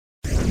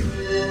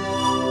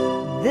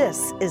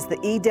This is the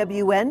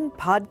EWN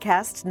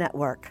Podcast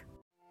Network.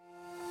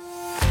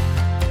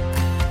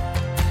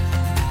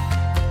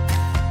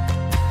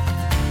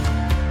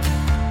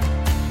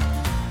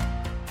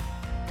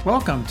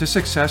 Welcome to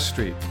Success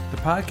Street, the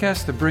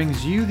podcast that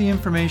brings you the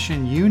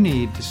information you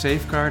need to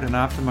safeguard and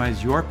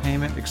optimize your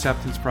payment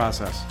acceptance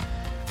process.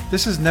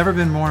 This has never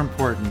been more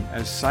important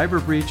as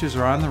cyber breaches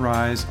are on the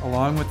rise,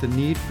 along with the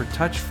need for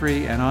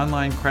touch-free and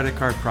online credit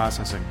card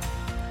processing.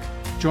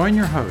 Join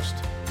your host,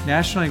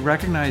 nationally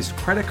recognized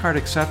credit card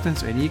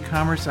acceptance and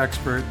e-commerce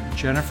expert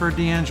Jennifer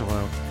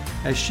D'Angelo,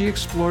 as she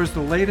explores the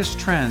latest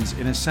trends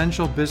in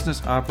essential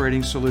business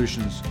operating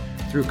solutions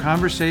through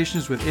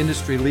conversations with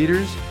industry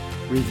leaders,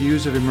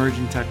 reviews of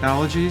emerging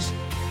technologies,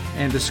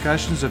 and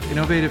discussions of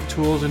innovative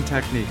tools and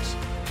techniques.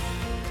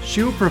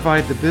 She will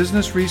provide the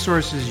business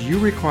resources you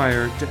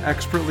require to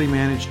expertly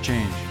manage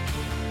change.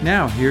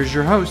 Now, here's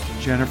your host,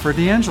 Jennifer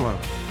D'Angelo.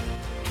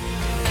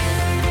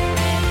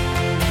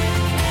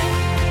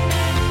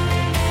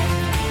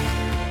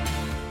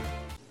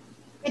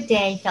 Good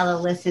day, fellow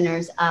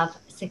listeners of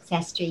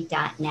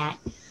SuccessStreet.net.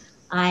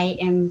 I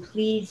am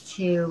pleased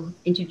to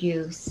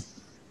introduce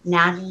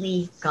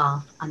Natalie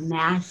Goff, a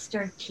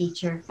master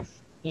teacher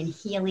in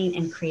healing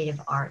and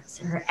creative arts.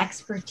 Her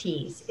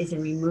expertise is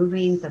in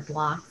removing the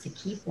blocks to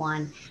keep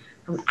one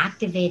from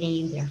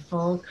activating their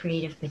full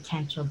creative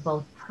potential,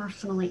 both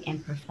personally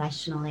and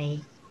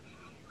professionally.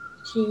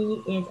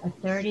 She is a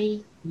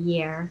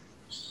 30-year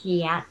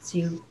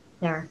shiatsu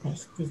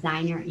therapist,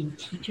 designer in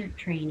teacher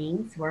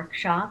trainings,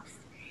 workshops,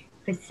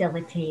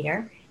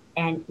 facilitator,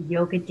 and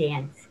yoga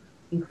dance,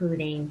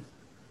 including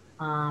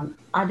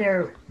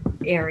other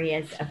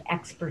areas of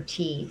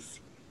expertise.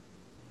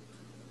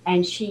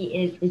 And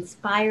she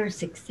inspires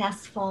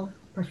successful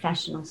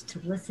professionals to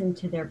listen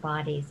to their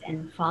bodies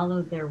and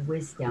follow their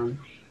wisdom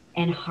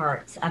and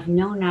hearts. I've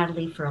known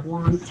Natalie for a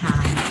long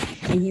time,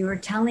 and you were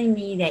telling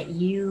me that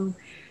you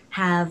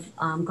have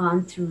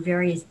gone through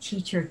various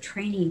teacher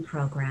training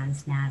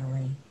programs,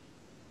 Natalie.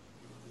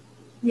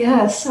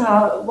 Yes.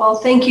 Well,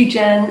 thank you,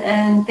 Jen,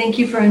 and thank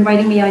you for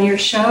inviting me on your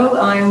show.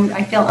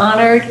 I feel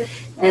honored,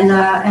 and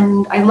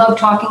I love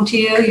talking to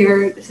you.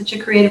 You're such a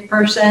creative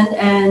person,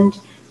 and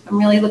I'm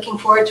really looking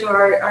forward to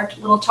our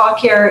little talk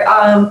here.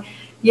 I'm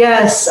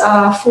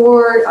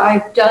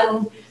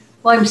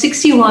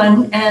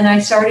 61, and I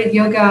started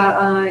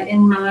yoga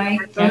in my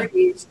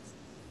 30s.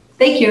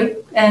 Thank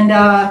you.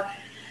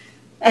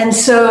 And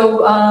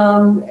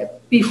so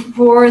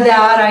before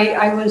that,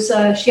 I was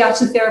a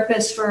shiatsu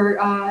therapist for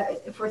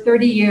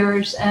 30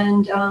 years.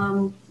 And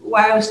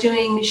while I was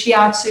doing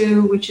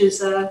shiatsu, which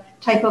is a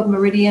type of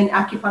meridian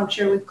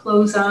acupuncture with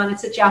clothes on,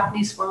 it's a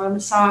Japanese form of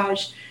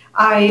massage,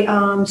 I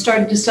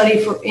started to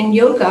study in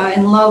yoga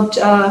and loved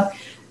the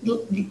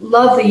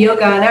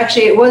yoga. And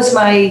actually, it was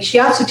my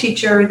shiatsu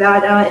teacher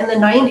that in the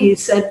 90s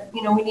said,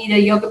 we need a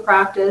yoga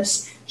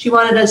practice. She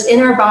wanted us in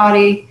our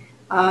body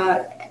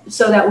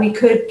so that we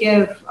could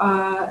give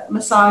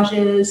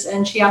massages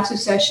and shiatsu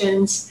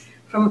sessions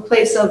from a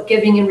place of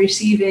giving and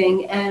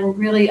receiving, and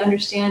really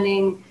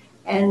understanding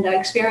and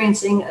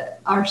experiencing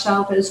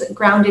ourselves as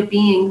grounded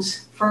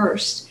beings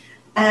first.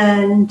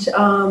 And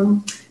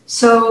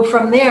so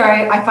from there,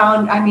 I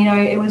found,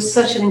 it was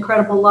such an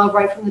incredible love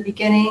right from the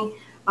beginning.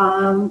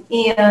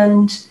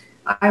 And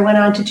I went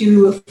on to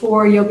do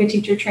 4 yoga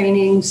teacher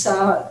trainings.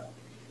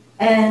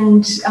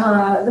 And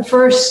the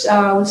first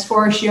was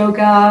Forest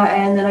Yoga,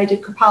 and then I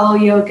did Kapalo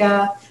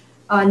Yoga,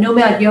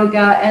 Nomad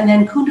Yoga, and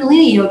then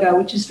Kundalini Yoga,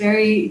 which is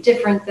very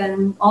different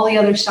than all the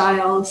other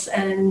styles.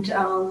 And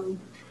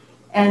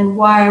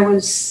while I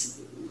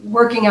was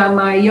working on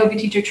my yoga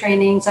teacher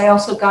trainings, I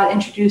also got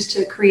introduced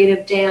to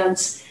creative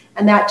dance,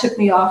 and that took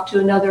me off to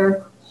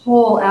another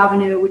whole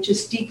avenue, which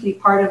is deeply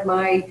part of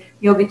my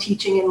yoga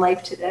teaching in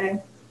life today.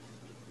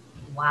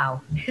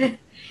 Wow.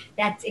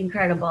 That's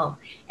incredible.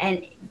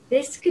 And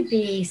this could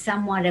be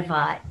somewhat of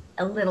a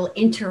little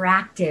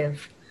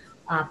interactive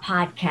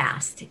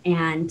podcast.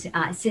 And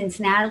since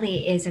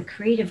Natalie is a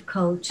creative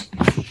coach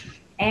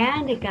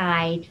and a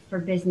guide for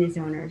business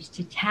owners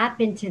to tap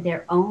into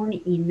their own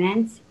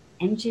immense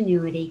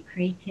ingenuity,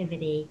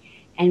 creativity,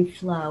 and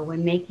flow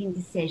when making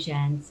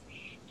decisions,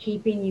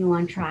 keeping you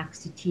on track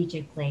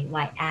strategically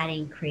while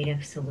adding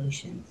creative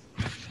solutions.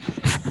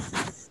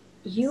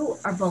 You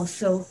are both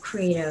so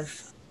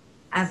creative,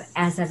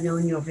 as I've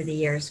known you over the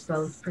years,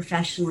 both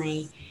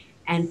professionally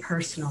and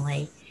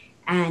personally.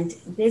 And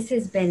this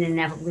has been an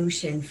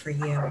evolution for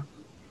you.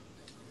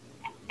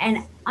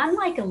 And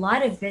unlike a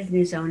lot of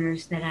business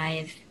owners that I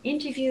have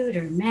interviewed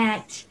or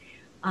met,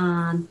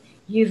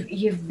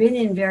 you've been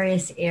in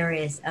various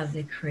areas of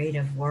the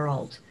creative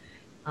world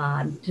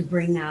to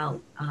bring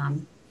out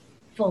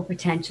full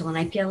potential. And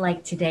I feel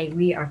like today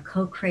we are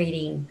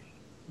co-creating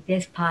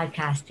this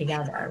podcast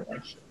together,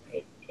 which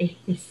it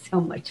is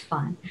so much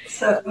fun.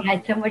 So we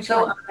had so much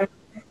fun.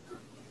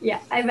 Yeah,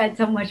 I've had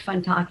so much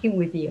fun talking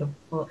with you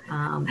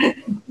and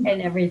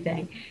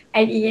everything.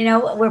 And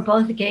we're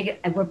both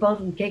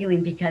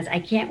giggling because I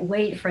can't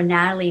wait for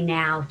Natalie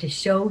now to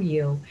show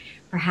you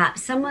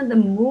perhaps some of the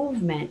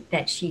movement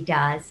that she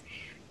does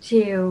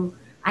to,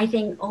 I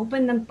think,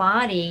 open the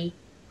body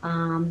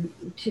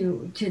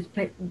to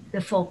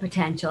the full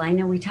potential. I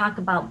know we talk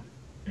about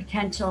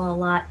potential a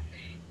lot,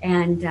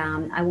 and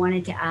I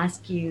wanted to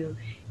ask you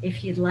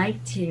if you'd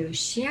like to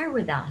share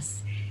with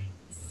us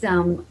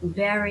some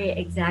very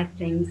exact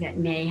things that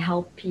may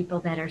help people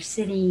that are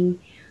sitting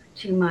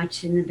too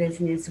much in the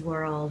business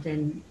world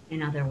and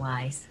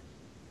otherwise.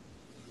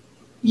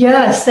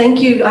 Yes,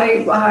 thank you.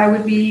 I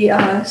would be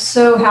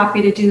so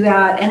happy to do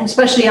that. And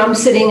especially I'm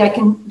sitting, I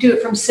can do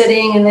it from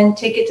sitting and then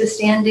take it to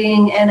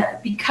standing. And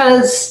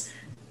because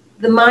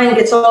the mind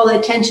gets all the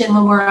attention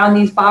when we're on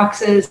these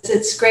boxes,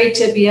 it's great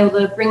to be able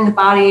to bring the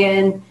body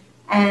in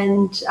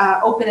and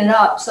open it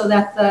up so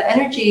that the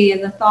energy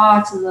and the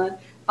thoughts and the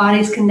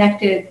body's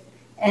connected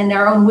and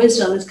our own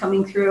wisdom is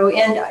coming through.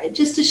 And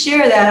just to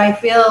share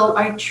that,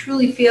 I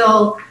truly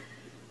feel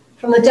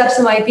from the depths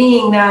of my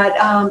being that,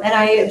 and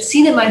I have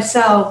seen it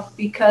myself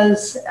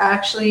because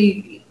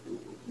actually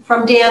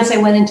from dance I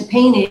went into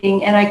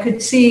painting, and I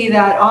could see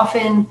that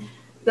often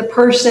the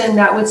person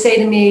that would say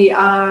to me,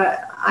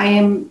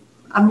 I'm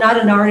not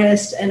an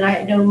artist and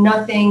I know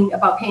nothing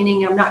about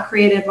painting, I'm not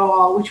creative at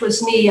all, which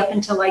was me up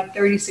until like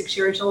 36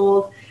 years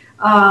old.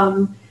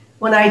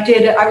 When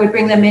I would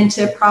bring them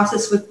into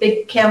process with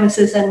big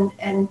canvases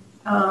and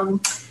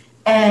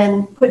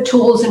put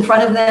tools in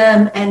front of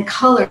them and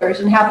colors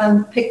and have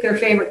them pick their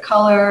favorite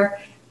color.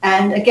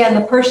 And again,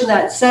 the person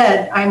that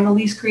said I'm the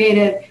least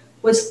creative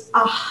was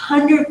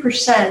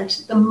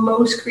 100% the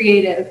most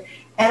creative.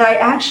 And I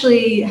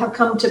actually have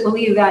come to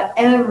believe that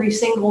every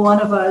single one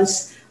of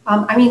us,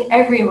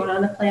 everyone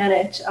on the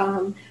planet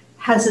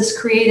has this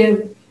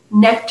creative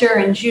nectar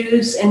and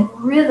juice and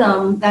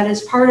rhythm that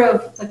is part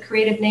of the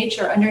creative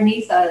nature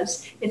underneath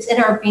us. It's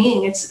in our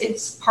being.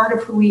 It's part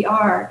of who we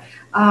are.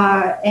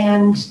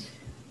 And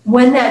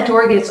when that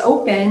door gets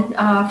open,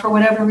 for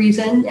whatever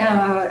reason,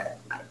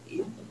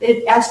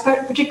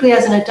 particularly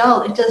as an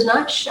adult, it does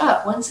not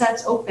shut. Once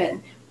that's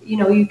open,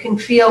 you can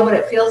feel what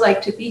it feels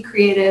like to be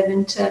creative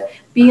and to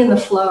be in the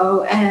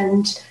flow,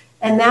 and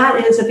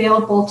that is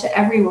available to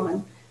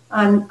everyone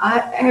on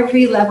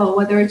every level,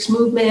 whether it's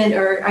movement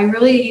or I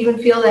really even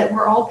feel that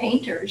we're all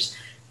painters.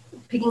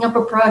 Picking up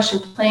a brush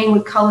and playing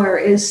with color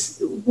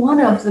is one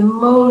of the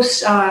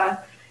most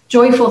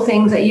joyful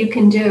things that you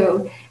can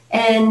do.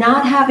 And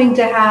not having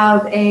to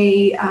have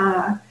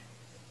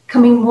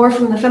coming more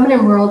from the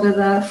feminine world to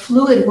the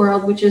fluid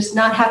world, which is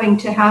not having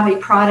to have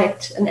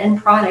an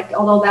end product,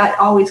 although that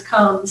always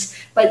comes,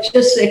 but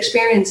just the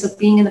experience of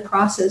being in the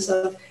process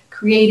of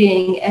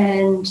creating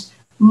and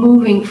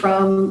moving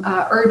from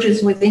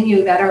urges within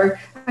you that are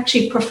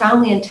actually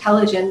profoundly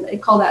intelligent. They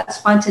call that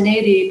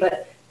spontaneity,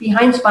 but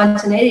behind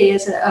spontaneity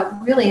is a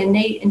really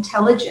innate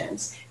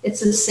intelligence. It's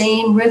the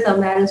same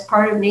rhythm that is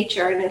part of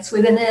nature, and it's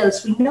within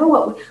us. We know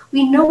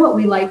what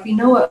we like. We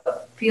know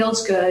what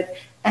feels good,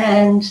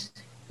 and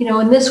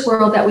in this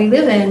world that we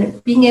live in,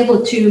 being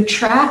able to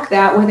track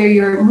that, whether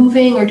you're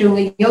moving or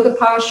doing a yoga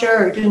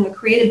posture or doing a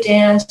creative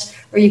dance,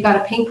 or you've got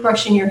a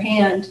paintbrush in your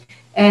hand,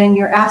 and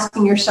you're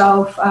asking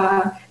yourself,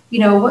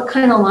 what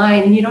kind of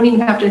line, and you don't even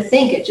have to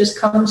think, it just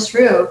comes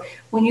through.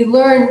 When you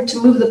learn to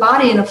move the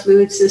body in a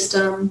fluid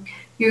system,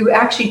 you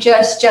actually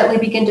just gently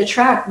begin to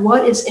track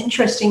what is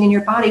interesting in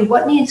your body,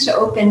 what needs to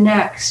open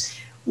next,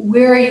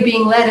 where are you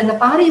being led, and the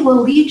body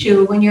will lead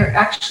you when you're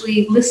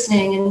actually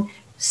listening and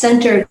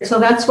centered. So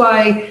that's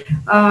why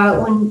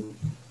when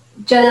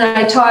Jen and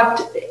I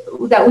talked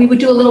that we would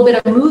do a little bit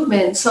of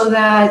movement so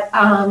that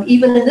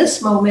even in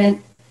this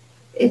moment,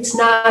 it's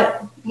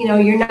not,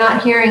 you're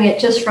not hearing it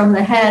just from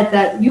the head,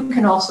 that you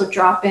can also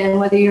drop in,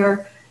 whether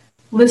you're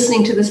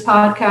listening to this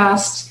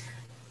podcast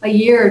a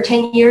year or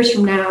 10 years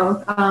from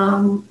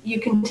now,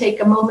 you can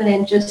take a moment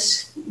and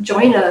just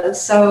join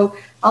us. So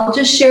I'll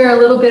just share a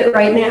little bit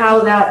right now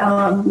that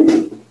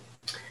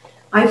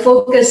I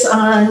focus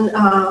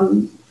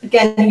on,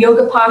 again,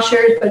 yoga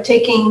postures, but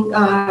taking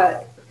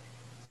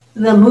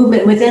the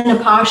movement within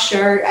a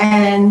posture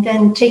and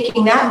then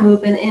taking that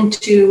movement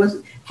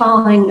into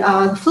following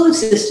the fluid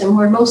system.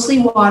 We're mostly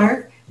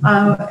water,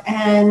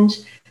 and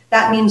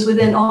that means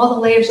within all the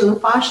layers of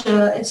the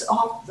fascia, it's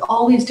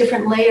all these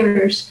different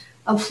layers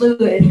of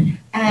fluid.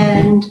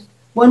 And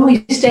when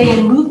we stay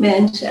in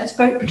movement,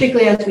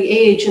 particularly as we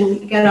age,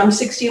 and again, I'm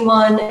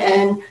 61,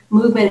 and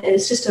movement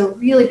is just a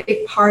really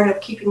big part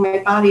of keeping my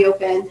body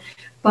open.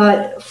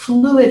 But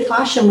fluid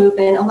fascia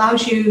movement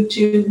allows you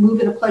to move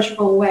in a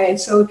pleasurable way.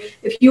 So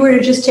if you were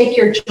to just take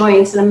your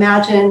joints and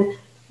imagine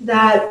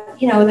that,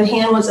 the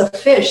hand was a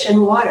fish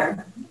in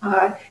water,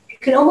 you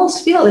can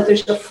almost feel that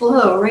there's a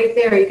flow right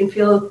there. You can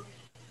feel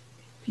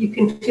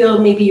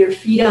maybe your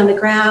feet on the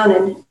ground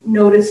and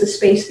notice the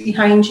space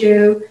behind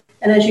you.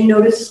 And as you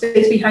notice the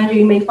space behind you,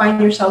 you may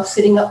find yourself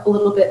sitting up a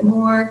little bit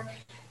more.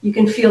 You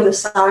can feel the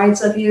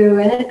sides of you.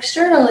 And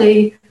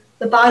externally,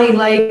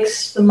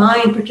 the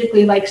mind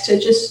particularly likes to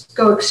just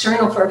go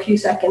external for a few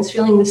seconds,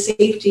 feeling the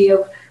safety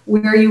of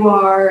where you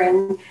are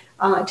and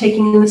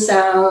taking in the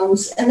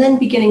sounds, and then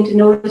beginning to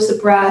notice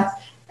the breath.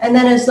 And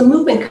then as the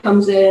movement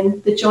comes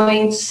in, the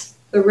joints,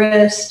 the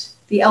wrist,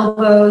 the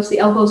elbows. The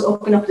elbows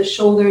open up the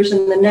shoulders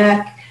and the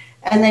neck.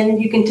 And then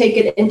you can take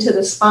it into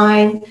the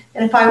spine.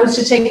 And if I was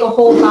to take a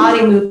whole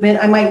body movement,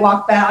 I might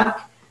walk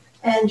back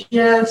and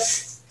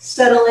just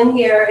settle in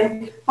here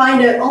and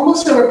find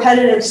almost a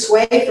repetitive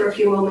sway for a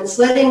few moments,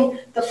 letting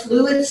the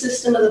fluid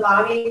system of the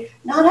body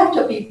not have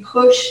to be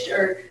pushed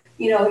or,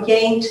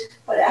 yanked,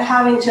 but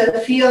having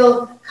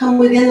to come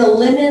within the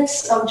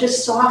limits of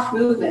just soft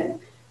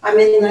movement. I'm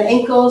in the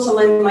ankles, I'm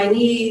in my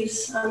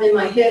knees, I'm in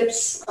my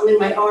hips, I'm in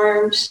my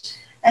arms.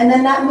 And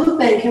then that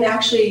movement can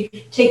actually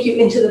take you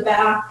into the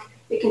back.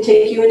 It can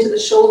take you into the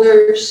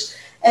shoulders,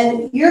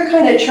 and you're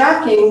kind of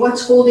tracking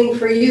what's holding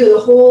for you the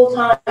whole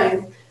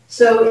time.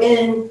 So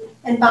in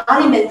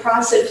embodiment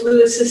process,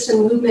 fluid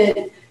system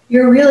movement,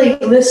 you're really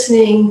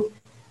listening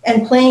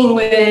and playing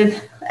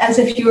with as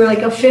if you were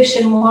like a fish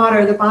in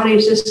water. The body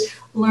is just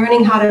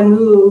learning how to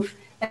move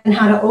and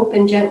how to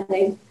open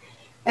gently.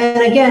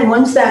 And again,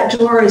 once that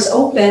door is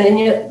open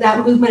and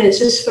that movement is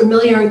just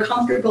familiar and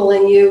comfortable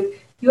in you,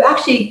 you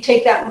actually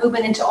take that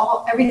movement into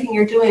everything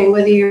you're doing,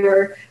 whether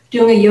you're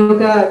doing a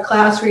yoga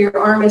class where your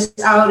arm is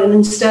out, and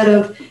instead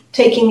of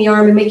taking the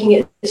arm and making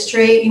it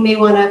straight, you may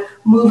want to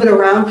move it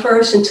around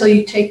first until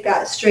you take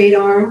that straight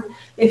arm.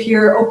 If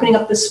you're opening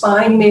up the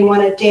spine, you may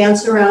want to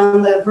dance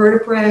around the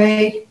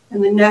vertebrae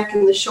and the neck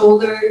and the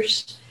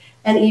shoulders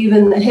and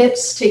even the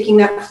hips, taking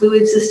that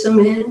fluid system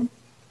in.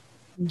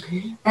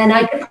 Mm-hmm. And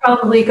I could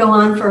probably go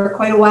on for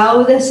quite a while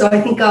with this, so I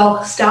think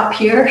I'll stop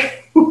here.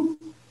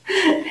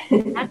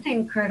 That's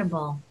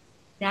incredible.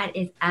 That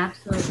is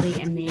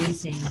absolutely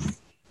amazing.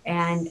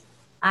 And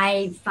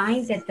I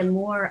find that the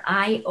more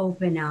I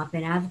open up,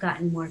 and I've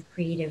gotten more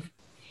creative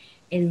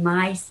in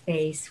my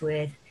space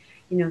with,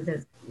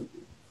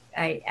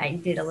 I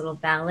did a little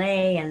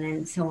ballet and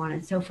then so on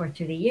and so forth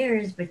through the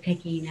years, but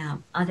picking up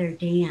other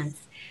dance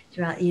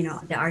throughout,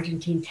 the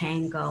Argentine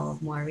tango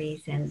of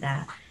Maurice and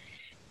the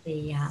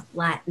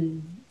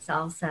Latin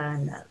salsa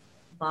and the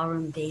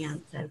ballroom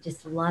dance. I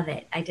just love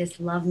it. I just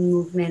love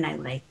movement. I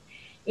like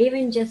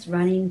even just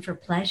running for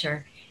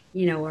pleasure,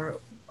 or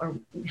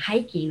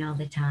hiking all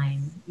the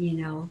time,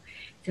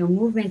 So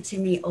movement to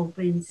me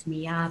opens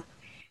me up,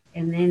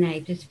 and then I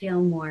just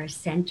feel more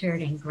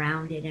centered and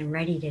grounded and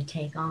ready to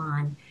take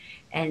on.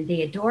 And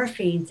the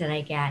endorphins that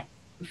I get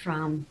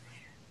from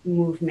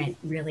movement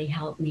really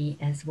help me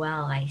as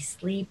well. I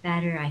sleep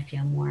better. I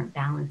feel more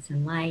balanced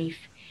in life.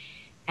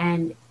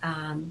 And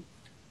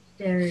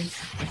there's,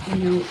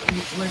 we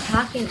were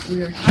talking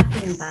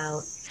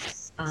about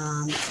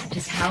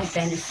just how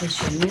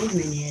beneficial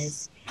movement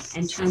is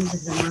in terms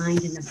of the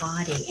mind and the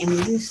body. And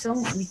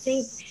we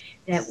think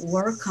that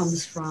work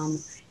comes from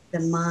the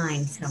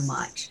mind so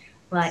much.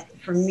 But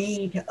for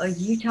me,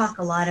 you talk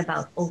a lot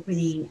about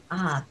opening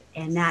up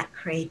and that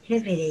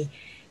creativity.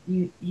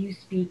 You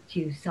speak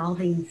to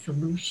solving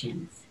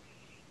solutions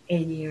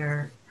in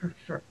your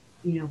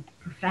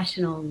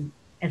professional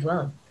as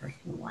well as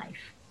personal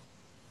life.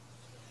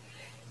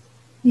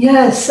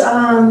 Yes.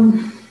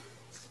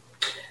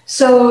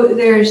 So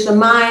there's the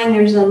mind,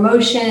 there's the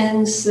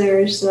emotions,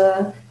 there's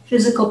the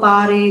physical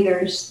body,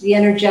 there's the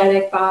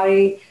energetic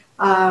body.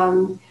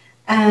 And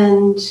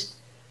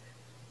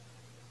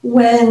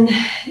when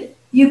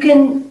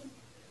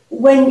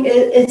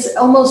it's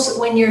almost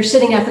when you're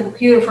sitting at the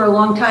computer for a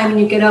long time and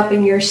you get up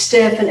and you're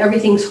stiff and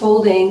everything's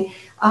holding,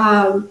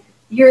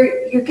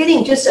 you're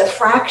getting just a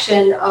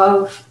fraction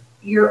of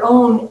your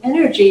own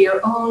energy,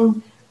 your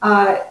own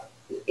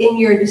in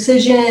your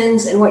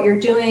decisions and what you're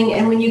doing.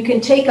 And when you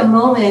can take a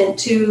moment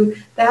to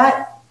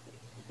that,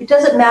 it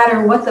doesn't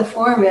matter what the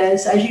form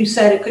is. As you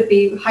said, it could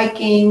be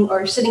hiking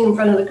or sitting in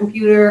front of the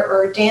computer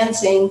or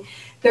dancing.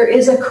 There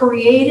is a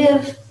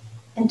creative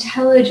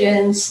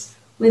intelligence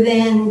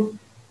within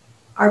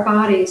our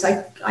bodies.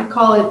 I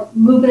call it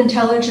movement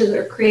intelligence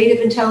or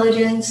creative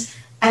intelligence.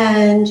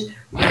 And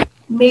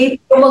maybe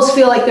you almost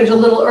feel like there's a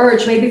little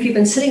urge. Maybe if you've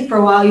been sitting for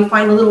a while, you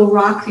find a little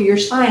rock through your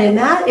spine. And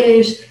that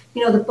is,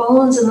 the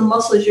bones and the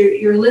muscles,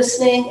 you're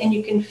listening and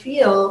you can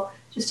feel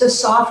just a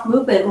soft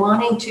movement,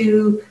 wanting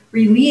to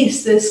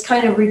release this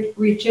kind of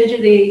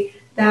rigidity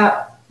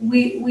that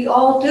we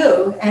all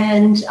do.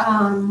 And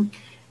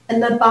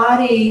the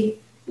body,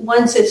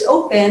 once it's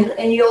open,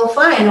 and you'll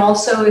find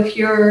also if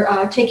you're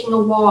taking a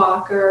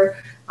walk, or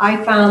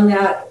I found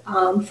that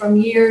from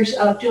years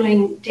of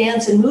doing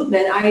dance and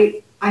movement,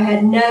 I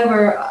had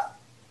never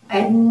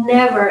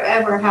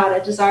ever had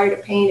a desire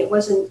to paint. It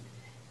wasn't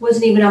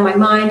even on my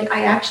mind.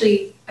 I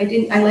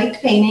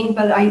liked painting,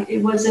 but I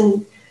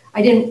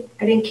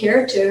didn't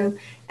care to.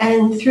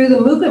 And through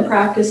the movement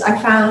practice,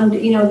 I found,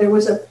 there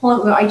was a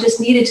point where I just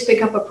needed to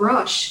pick up a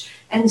brush.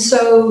 And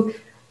so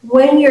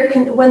when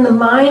the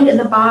mind and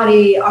the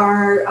body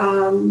are,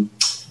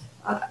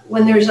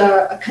 when there's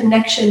a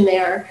connection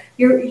there,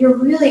 you're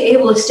really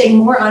able to stay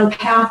more on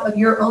path of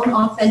your own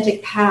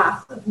authentic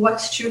path of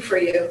what's true for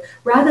you,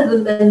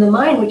 rather than the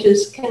mind, which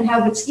can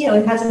have its,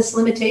 it has its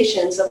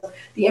limitations of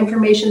the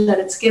information that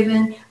it's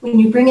given. When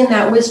you bring in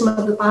that wisdom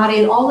of the body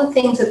and all the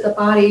things that the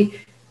body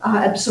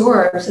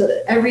absorbs, so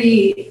that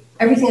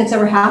everything that's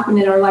ever happened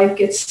in our life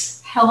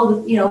gets held,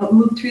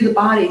 moved through the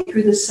body,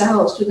 through the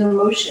cells, through the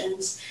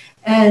emotions.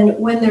 And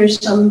when there's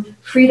some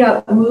freed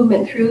up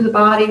movement through the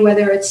body,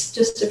 whether it's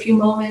just a few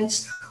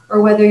moments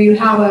or whether you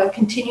have a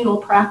continual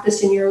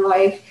practice in your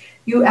life,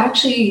 you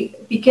actually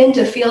begin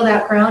to feel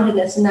that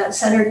groundedness and that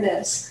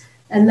centeredness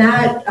and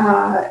that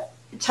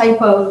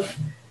type of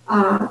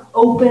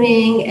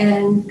opening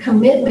and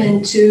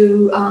commitment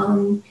to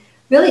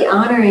really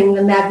honoring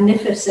the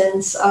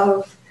magnificence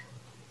of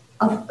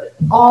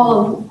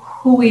all of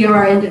who we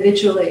are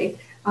individually.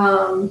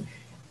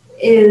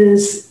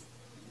 Is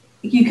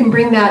you can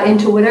bring that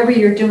into whatever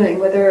you're doing,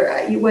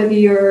 whether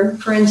you're,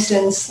 for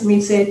instance, let me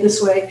say it this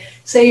way,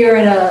 say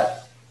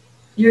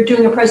you're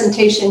doing a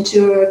presentation to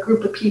a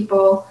group of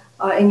people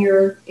in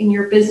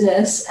your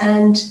business,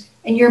 and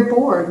you're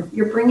bored.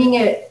 You're bringing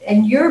it,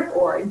 and you're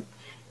bored,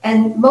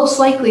 and most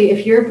likely,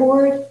 if you're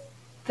bored,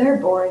 they're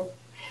bored.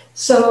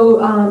 So,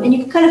 and you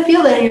can kind of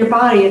feel that in your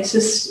body. It's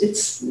just,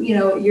 it's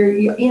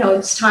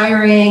it's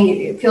tiring.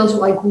 It feels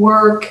like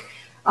work.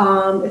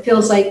 It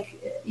feels like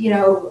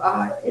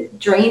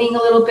draining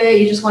a little bit.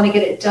 You just want to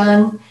get it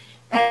done,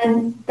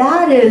 and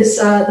that is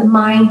the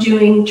mind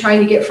trying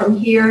to get from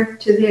here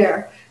to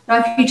there.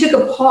 Now, if you took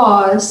a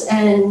pause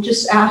and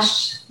just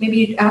maybe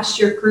you asked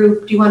your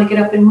group, do you want to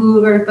get up and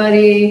move,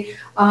 everybody?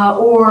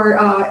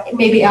 Or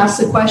maybe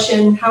ask the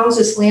question, how is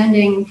this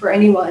landing for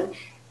anyone?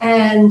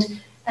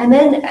 And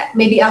then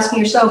maybe asking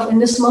yourself, in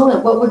this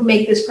moment, what would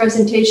make this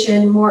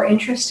presentation more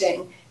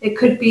interesting? It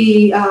could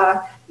be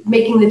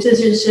making the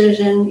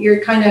decision, you're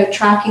kind of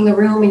tracking the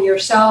room and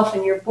yourself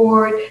and you're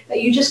bored,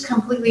 that you just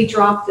completely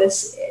drop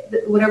this,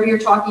 whatever you're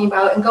talking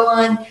about, and go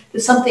on to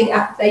something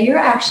that you're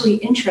actually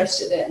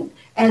interested in.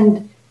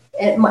 And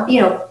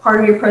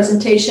part of your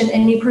presentation,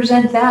 and you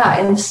present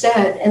that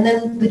instead. And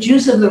then the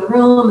juice of the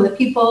room and the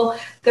people,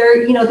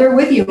 they're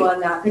with you on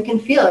that. They can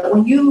feel it.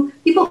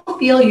 People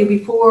feel you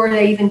before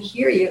they even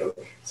hear you.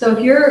 So if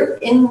you're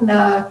in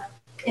the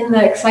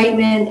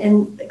excitement,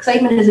 and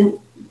excitement isn't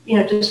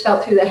just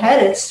felt through the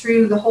head, it's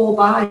through the whole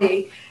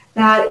body,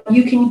 that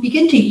you can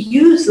begin to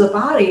use the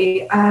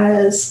body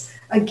as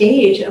a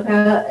gauge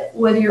about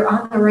whether you're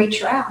on the right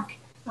track.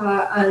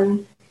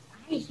 On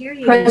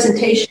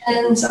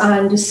presentations,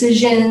 on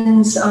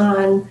decisions,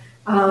 on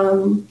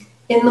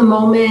in the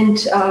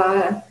moment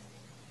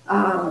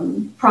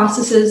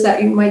processes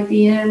that you might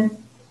be in.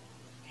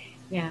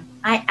 Yeah,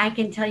 I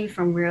can tell you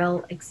from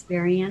real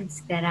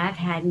experience that I've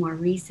had more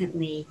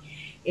recently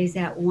is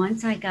that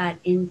once I got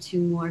into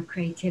more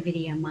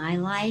creativity in my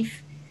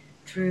life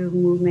through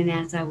movement,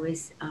 as I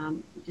was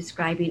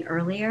describing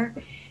earlier,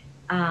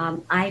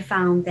 I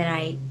found that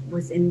I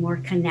was in more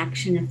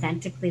connection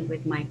authentically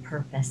with my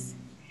purpose.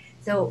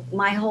 So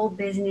my whole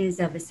business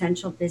of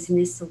essential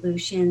business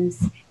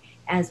solutions,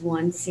 as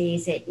one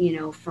sees it,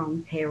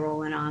 from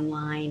payroll and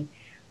online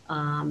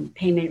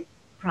payment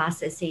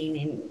processing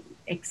and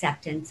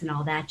acceptance and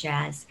all that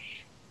jazz,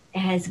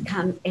 has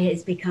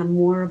become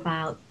more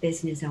about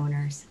business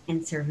owners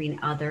and serving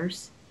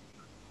others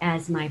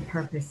as my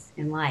purpose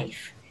in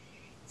life.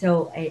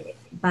 So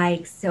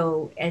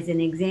as an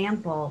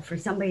example, for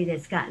somebody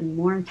that's gotten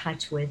more in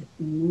touch with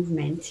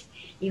movement,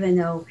 even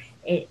though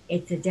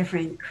it's a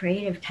different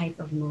creative type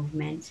of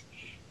movement,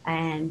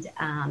 and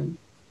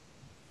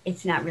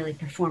it's not really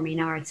performing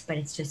arts, but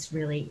it's just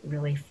really,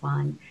 really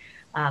fun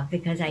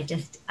because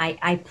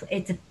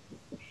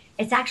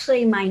it's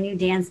actually my new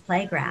dance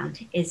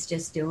playground. It's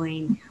just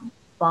doing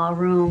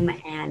ballroom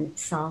and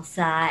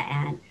salsa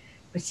and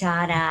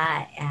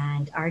bachata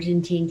and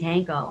Argentine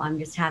tango. I'm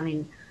just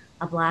having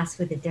a blast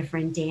with the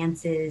different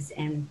dances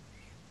and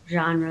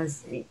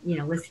genres,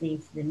 listening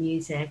to the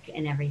music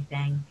and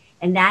everything.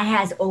 And that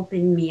has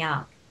opened me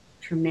up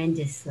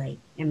tremendously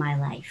in my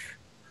life.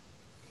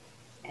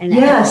 And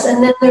yes,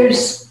 and then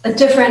there's a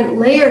different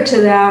layer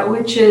to that,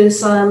 which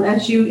is,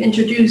 as you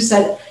introduced,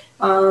 that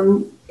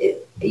the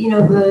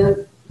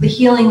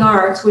healing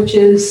arts, which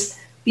is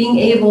being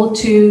able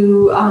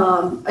to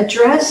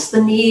address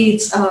the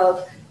needs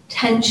of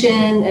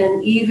tension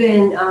and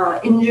even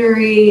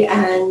injury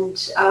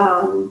and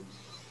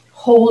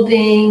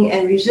holding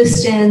and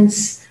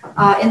resistance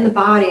in the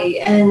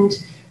body. And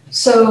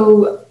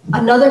so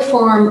another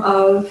form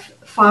of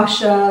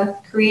fascia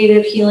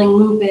creative healing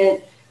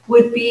movement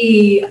would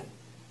be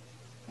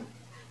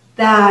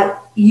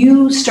that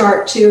you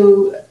start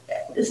to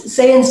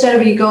say, instead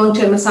of you going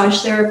to a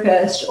massage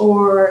therapist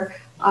or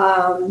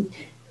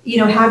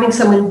having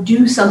someone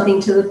do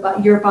something to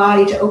your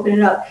body to open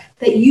it up,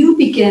 that you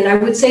begin. I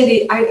would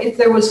say if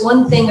there was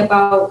one thing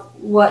about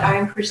what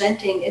I'm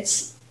presenting,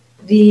 it's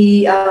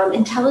the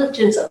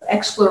intelligence of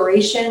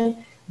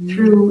exploration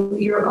through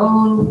your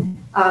own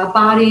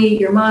body,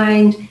 your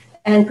mind,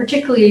 and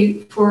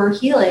particularly for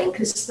healing,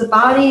 because the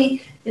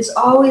body is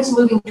always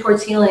moving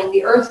towards healing.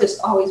 The earth is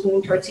always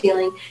moving towards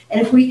healing. And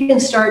if we can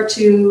start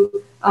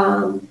to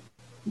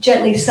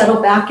gently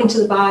settle back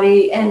into the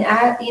body and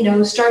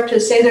start to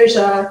say there's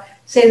a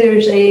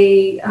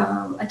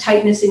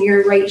tightness in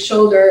your right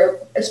shoulder,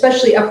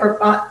 especially upper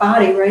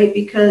body, right?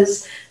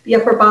 Because the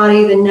upper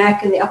body, the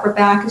neck, and the upper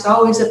back is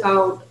always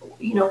about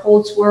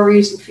holds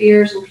worries and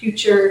fears and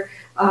future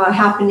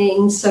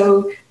happenings.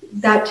 So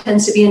that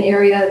tends to be an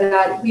area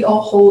that we all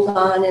hold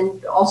on,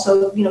 and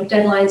also,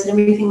 deadlines and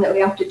everything that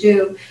we have to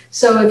do.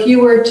 So if you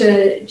were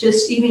to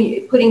just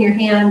even putting your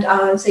hand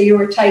on, say you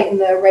were tight in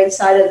the right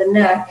side of the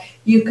neck,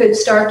 you could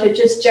start to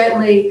just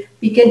gently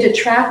begin to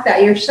track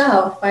that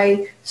yourself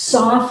by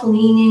soft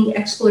leaning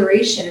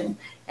exploration.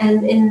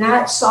 And in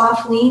that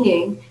soft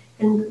leaning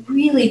and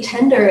really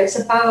tender, it's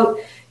about,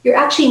 you're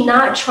actually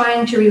not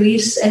trying to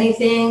release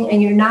anything,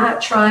 and you're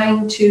not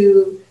trying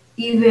to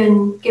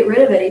even get rid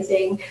of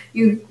anything.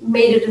 You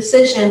made a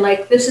decision,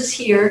 like, this is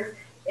here,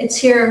 it's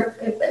here.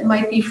 It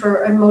might be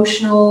for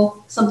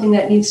emotional, something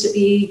that needs to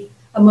be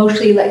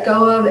emotionally let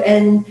go of,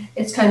 and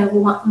it's kind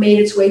of made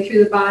its way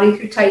through the body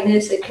through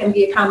tightness. It can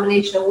be a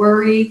combination of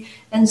worry.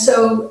 And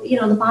so,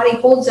 the body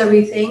holds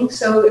everything.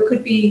 So it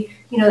could be,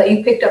 that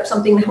you picked up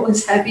something that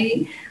was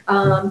heavy.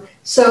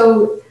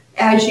 So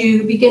as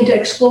you begin to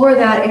explore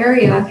that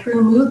area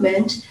through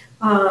movement,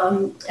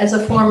 as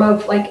a form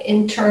of like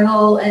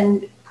internal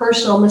and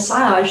personal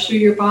massage through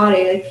your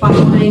body, like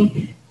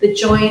following the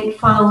joint,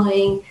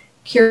 following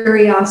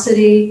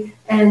curiosity.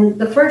 And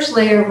the first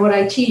layer of what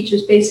I teach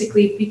is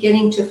basically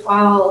beginning to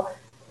follow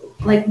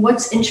like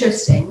what's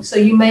interesting. So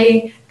you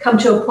may come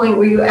to a point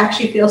where you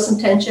actually feel some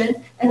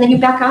tension, and then you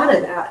back out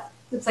of that.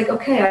 It's like,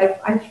 okay,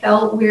 I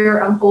felt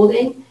where I'm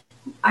holding.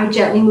 I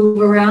gently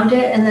move around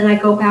it, and then I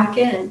go back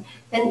in.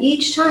 And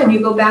each time you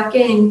go back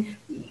in,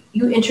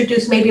 you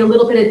introduce maybe a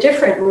little bit of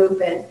different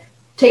movement,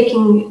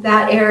 taking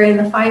that area and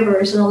the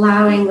fibers and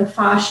allowing the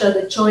fascia,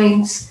 the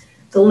joints,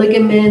 the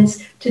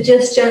ligaments to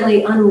just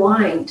gently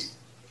unwind.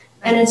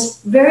 And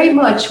it's very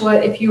much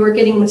what, if you were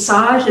getting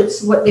massage,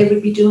 it's what they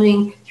would be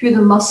doing through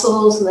the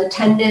muscles and the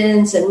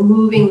tendons and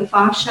moving the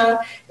fascia.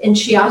 In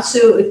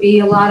shiatsu, it would be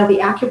a lot of the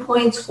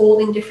acupoints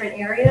holding different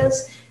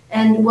areas.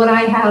 And what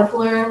I have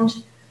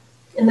learned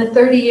in the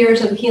 30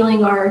 years of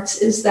healing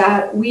arts is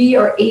that we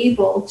are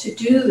able to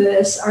do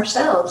this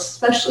ourselves,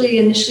 especially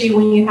initially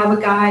when you have a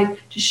guide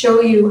to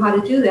show you how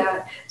to do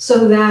that,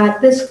 so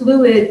that this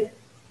fluid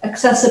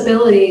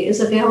accessibility is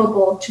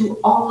available to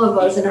all of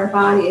us in our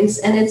bodies.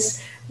 And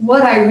it's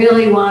what I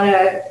really want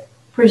to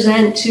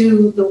present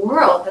to the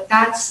world,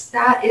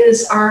 that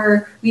is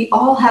we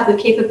all have the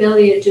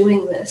capability of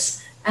doing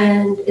this,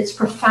 and it's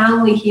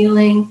profoundly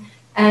healing,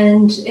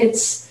 and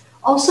it's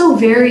also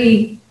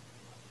very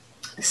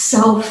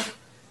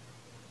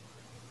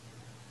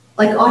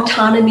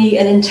autonomy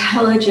and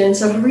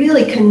intelligence of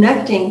really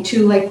connecting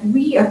to, like,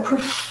 we are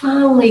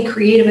profoundly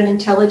creative and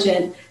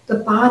intelligent. The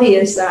body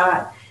is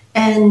that.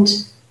 And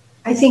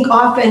I think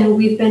often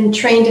we've been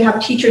trained to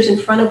have teachers in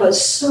front of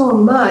us so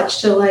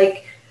much to,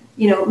 like,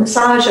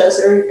 massage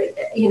us or,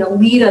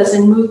 lead us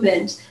in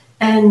movement.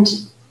 And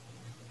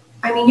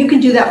I mean, you can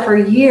do that for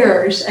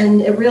years,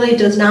 and it really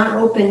does not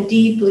open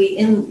deeply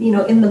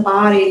in the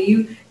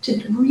body. To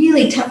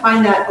really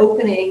find that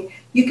opening,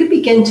 you could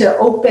begin to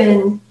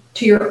open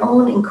to your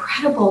own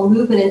incredible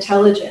movement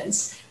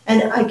intelligence.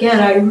 And again,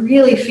 I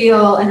really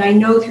feel, and I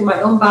know through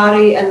my own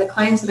body and the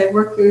clients that I've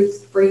worked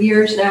with for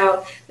years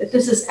now, that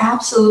this is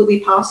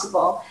absolutely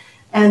possible.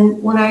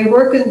 And when I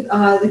work with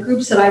the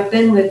groups that I've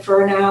been with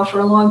for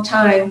a long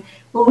time,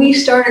 when we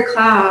start a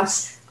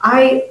class,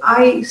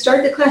 I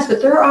start the class,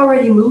 but they're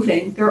already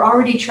moving. They're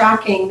already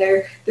tracking.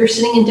 They're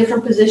sitting in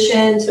different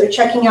positions. They're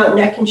checking out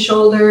neck and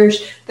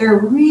shoulders. They're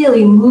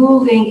really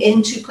moving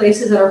into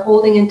places that are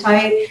holding and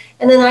tight.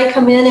 And then I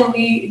come in and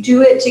we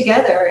do it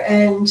together.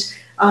 And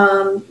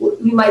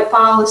we might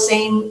follow the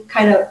same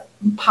kind of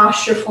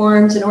posture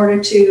forms in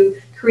order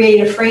to create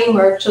a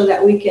framework so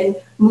that we can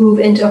move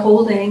into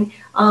holding.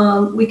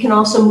 We can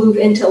also move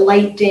into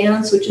light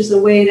dance, which is a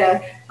way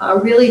to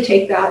really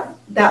take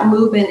that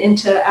movement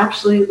into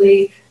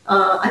absolutely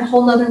a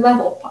whole nother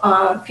level,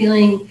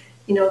 feeling,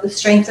 the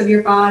strength of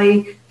your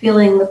body,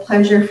 feeling the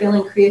pleasure,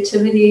 feeling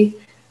creativity,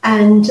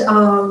 and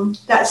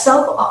that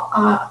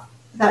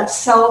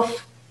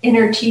self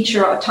inner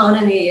teacher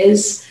autonomy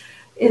is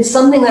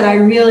something that I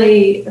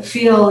really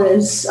feel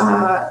is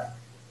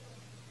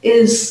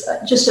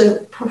just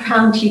a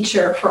profound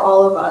teacher for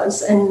all of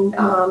us, and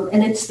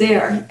it's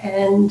there,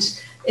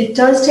 and it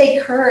does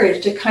take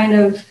courage to kind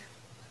of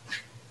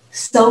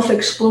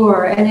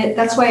self-explore, and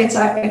that's why it's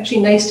actually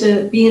nice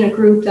to be in a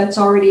group that's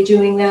already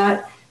doing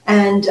that.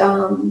 And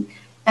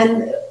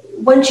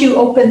once you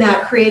open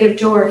that creative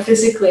door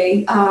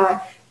physically,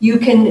 you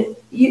can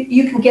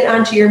get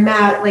onto your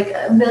mat like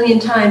a million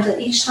times, and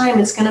each time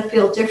it's going to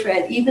feel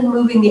different. Even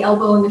moving the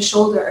elbow and the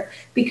shoulder,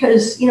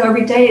 because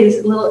every day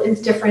is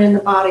different in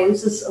the body.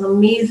 This is an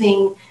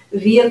amazing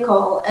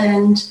vehicle,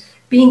 and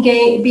being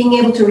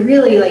able to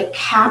really like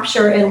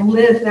capture and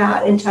live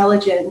that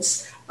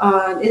intelligence.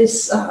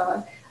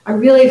 I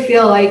really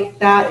feel like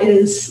that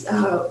is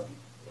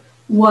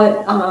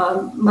what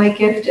my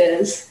gift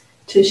is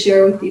to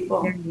share with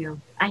people.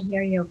 I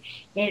hear you.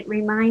 It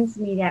reminds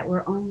me that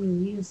we're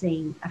only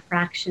using a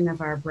fraction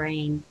of our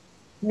brain,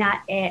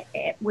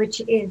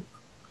 which is,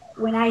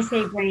 when I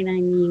say brain, I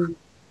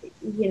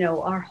mean,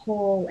 our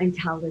whole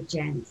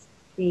intelligence.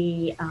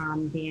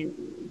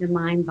 the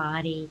mind,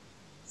 body,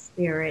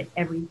 spirit,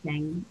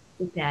 everything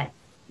that,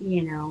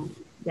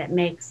 that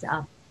makes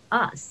up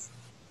us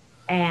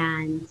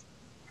and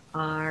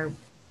our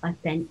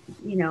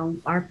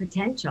our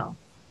potential.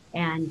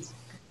 And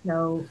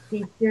so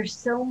there's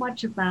so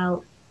much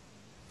about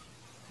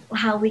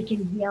how we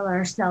can heal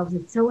ourselves.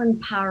 It's so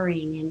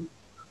empowering. And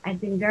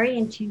I've been very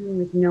in tune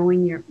with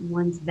knowing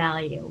one's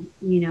value,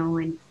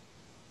 and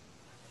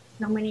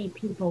so many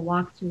people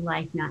walk through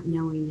life not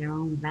knowing their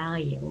own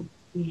value,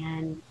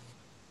 and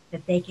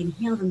that they can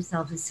heal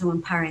themselves is so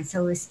empowering,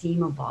 so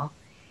esteemable.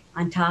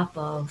 On top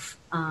of,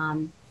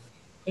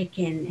 it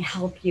can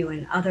help you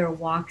in other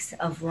walks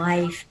of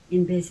life,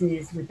 in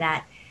business, with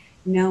that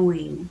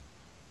knowing,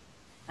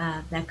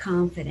 that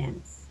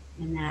confidence,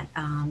 and that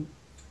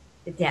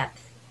the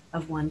depth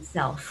of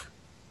oneself.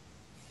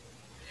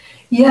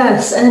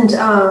 Yes, and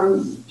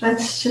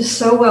that's just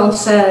so well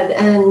said.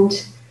 And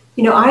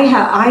I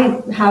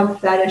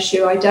have that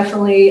issue. I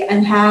definitely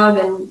have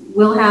and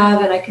will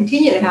have, and I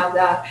continue to have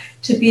that,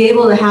 to be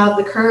able to have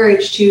the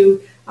courage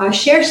to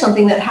share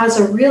something that has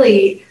a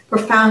really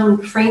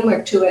profound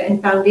framework to it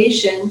and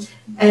foundation,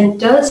 and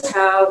does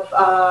have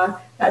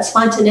that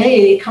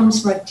spontaneity. It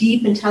comes from a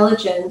deep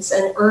intelligence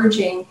and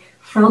urging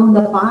from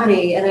the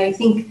body. And I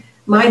think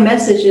my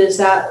message is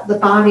that the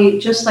body,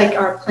 just like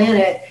our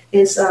planet,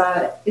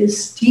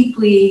 is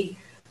deeply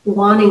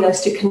wanting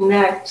us to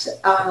connect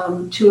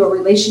to a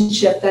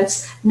relationship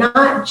that's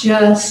not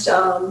just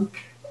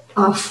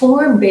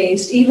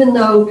form-based. Even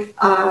though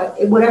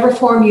whatever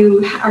form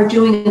you are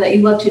doing and that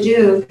you love to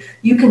do,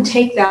 you can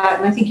take that,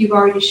 and I think you've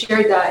already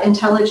shared that,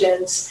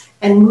 intelligence,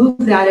 and move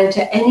that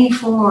into any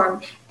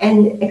form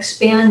and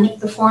expand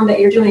the form that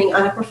you're doing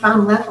on a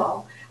profound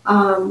level.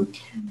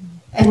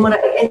 And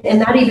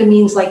that even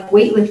means like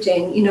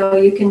weightlifting.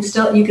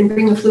 You can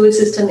bring the fluid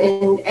system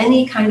in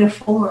any kind of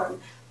form.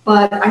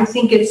 But I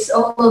think it's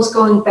almost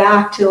going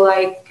back to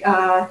like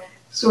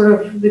sort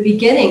of the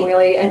beginning,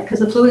 really, and because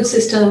the fluid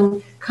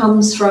system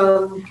comes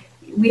from,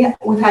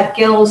 we've had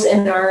gills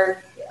in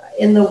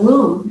the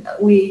womb.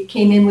 We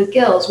came in with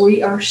gills.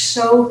 We are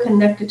so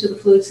connected to the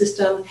fluid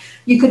system.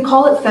 You could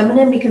call it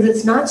feminine because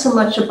it's not so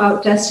much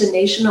about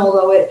destination,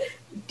 although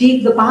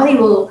the body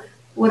will.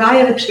 What I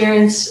have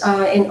experienced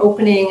in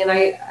opening, and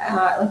I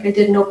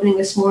did an opening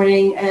this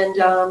morning, and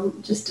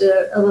just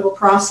a little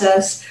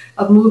process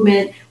of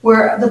movement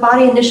where the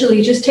body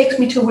initially just takes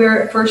me to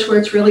where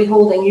it's really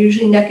holding,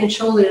 usually neck and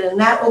shoulder, and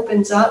that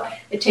opens up.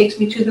 It takes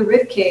me to the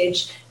rib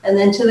cage, and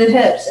then to the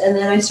hips, and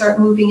then I start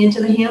moving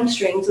into the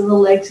hamstrings and the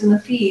legs and the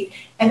feet,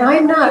 and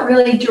I'm not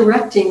really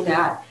directing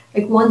that.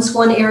 Like once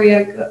one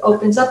area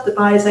opens up, the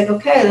body's like,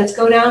 okay, let's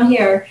go down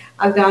here.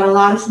 I've got a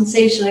lot of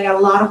sensation. I got a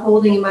lot of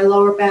holding in my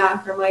lower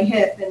back or my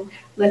hip, and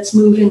let's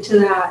move into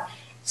that.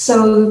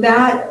 So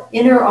that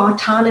inner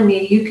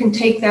autonomy, you can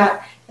take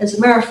that. As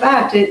a matter of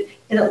fact, it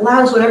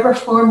allows whatever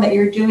form that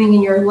you're doing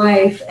in your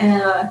life,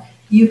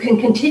 you can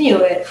continue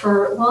it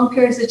for long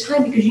periods of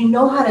time because you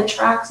know how to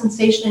track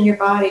sensation in your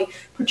body,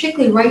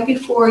 particularly right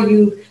before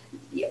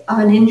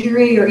an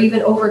injury or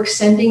even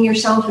overextending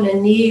yourself in a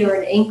knee or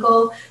an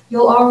ankle.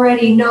 You'll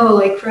already know,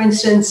 like for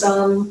instance,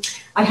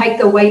 I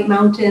hiked the White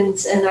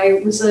Mountains, and I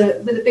was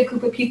with a big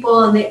group of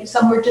people, and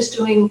some were just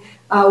doing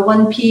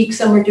one peak,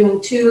 some were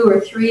doing 2 or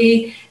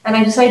 3, and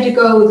I decided to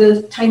go with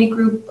a tiny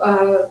group,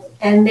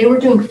 and they were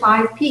doing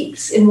 5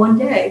 peaks in one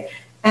day,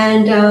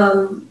 and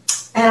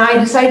I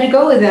decided to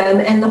go with them,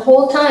 and the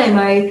whole time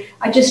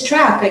I just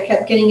tracked. I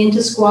kept getting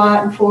into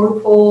squat and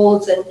forward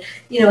folds, and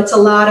it's a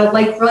lot of,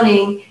 like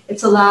running,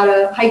 it's a lot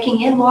of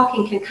hiking and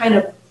walking can kind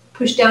of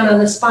push down on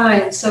the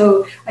spine.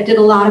 So I did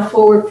a lot of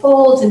forward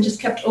folds and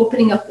just kept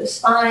opening up the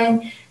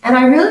spine. And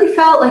I really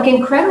felt like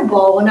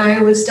incredible when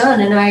I was done.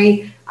 And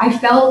I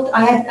felt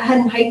I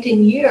hadn't hiked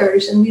in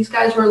years, and these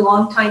guys were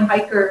longtime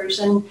hikers.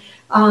 And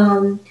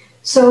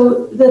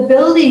so the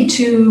ability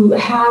to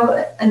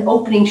have an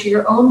opening to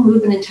your own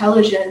movement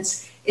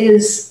intelligence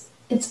it's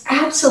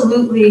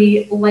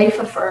absolutely life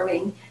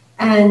affirming.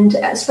 And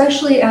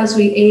especially as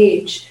we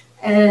age,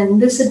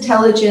 and this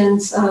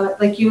intelligence,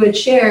 like you had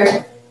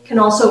shared, can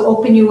also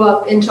open you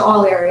up into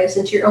all areas,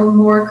 into your own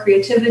more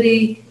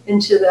creativity,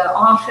 into the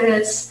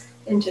office,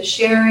 into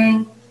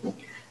sharing.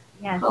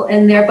 Yes.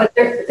 But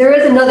there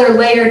is another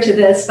layer to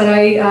this,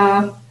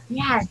 but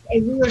yes,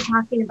 and we were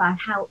talking about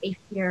how if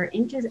you're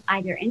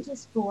either into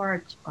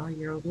sports or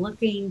you're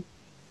looking,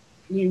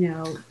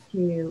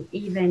 to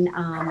even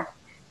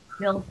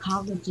build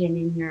collagen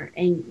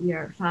in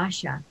your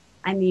fascia.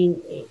 I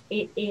mean,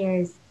 it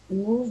is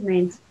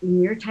movement,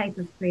 in your type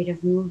of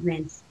creative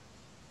movements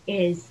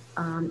is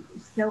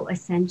so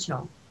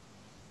essential.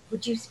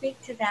 Would you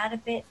speak to that a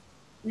bit,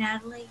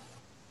 Natalie?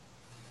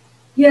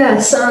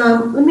 Yes.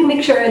 Let me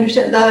make sure I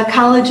understand the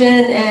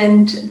collagen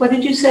and what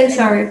did you say?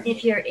 Sorry.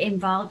 If you're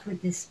involved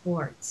with the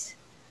sports.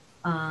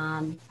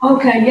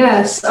 Okay.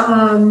 Yes.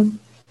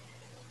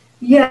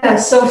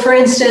 So for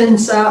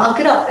instance, I'll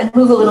get up and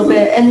move a little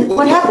bit. And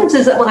what happens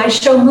is that when I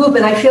show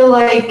movement, I feel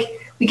like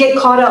we get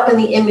caught up in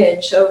the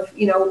image of,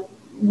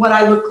 what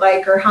I look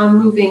like or how I'm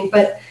moving.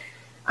 But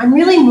I'm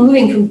really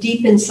moving from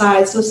deep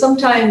inside. So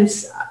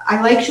sometimes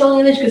I like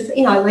showing image because,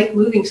 I like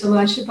moving so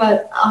much,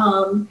 but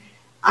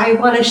I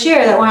want to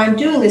share that when I'm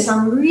doing this,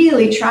 I'm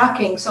really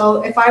tracking.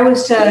 So if I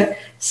was to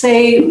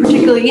say,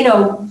 particularly,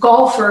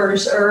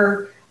 golfers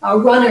or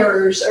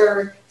runners,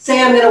 or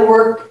say I'm going to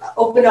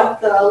open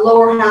up the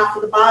lower half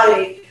of the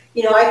body,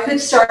 I could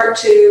start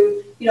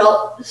to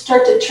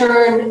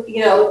turn,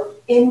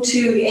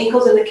 into the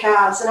ankles and the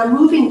calves, and I'm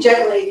moving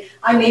gently.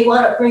 I may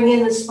want to bring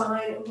in the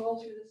spine and roll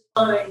through the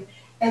spine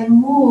and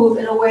move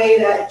in a way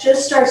that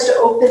just starts to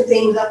open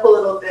things up a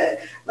little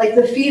bit. Like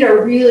the feet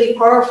are really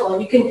powerful,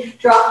 and you can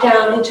drop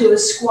down into a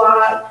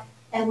squat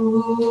and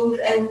move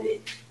and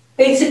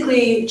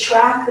basically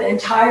track the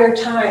entire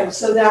time,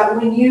 so that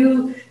when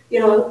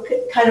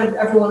kind of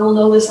everyone will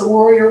know this, a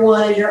warrior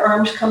one, as your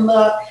arms come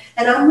up,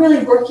 and I'm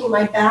really working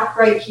my back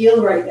right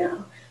heel right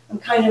now. I'm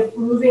kind of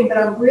moving, but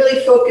I'm really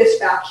focused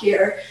back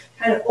here,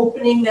 kind of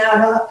opening that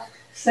up,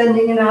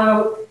 sending it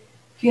out,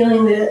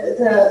 feeling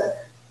the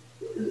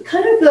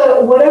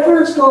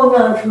whatever is going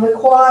on from the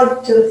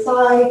quad to the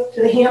thigh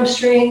to the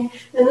hamstring,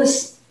 and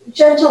this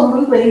gentle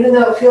movement, even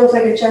though it feels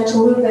like a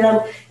gentle movement,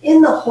 I'm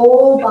in the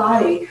whole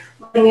body,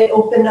 letting it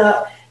open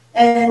up.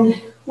 And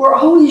we're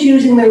always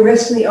using the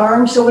wrists and the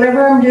arms, so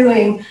whatever I'm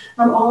doing,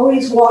 I'm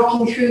always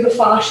walking through the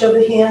fascia of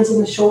the hands and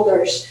the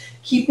shoulders,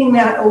 keeping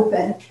that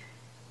open.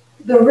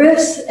 The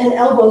wrists and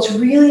elbows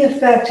really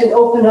affect and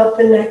open up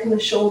the neck and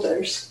the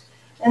shoulders.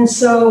 And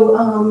so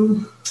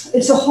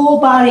it's a whole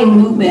body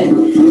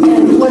movement.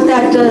 And what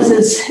that does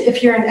is,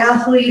 if you're an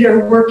athlete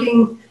or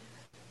working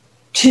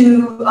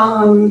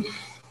to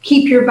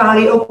keep your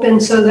body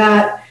open so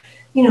that,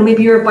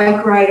 maybe you're a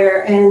bike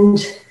rider, and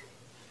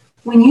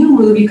when you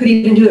move, you could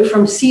even do it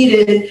from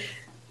seated,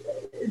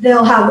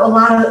 they'll have a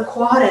lot of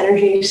quad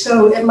energy.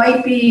 So it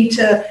might be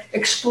to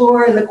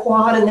explore the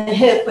quad and the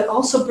hip, but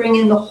also bring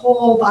in the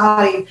whole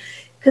body,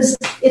 because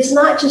it's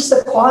not just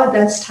the quad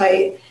that's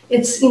tight.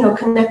 It's,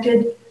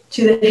 connected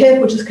to the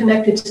hip, which is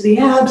connected to the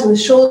abs and the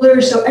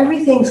shoulders. So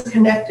everything's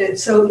connected.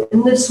 So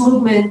in this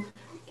movement,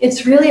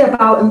 it's really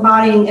about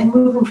embodying and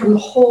moving from the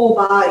whole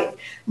body,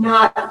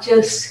 not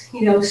just,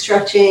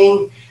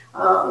 stretching.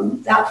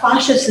 That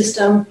fascia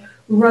system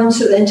runs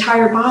through the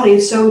entire body.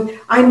 So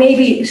I may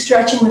be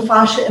stretching the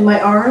fascia in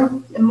my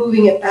arm and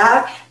moving it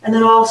back, and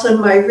then all of a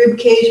sudden my rib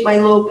cage, my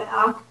low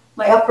back,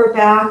 my upper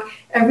back,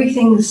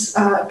 everything's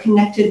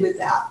connected with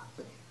that.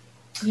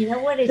 You know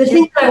what? Go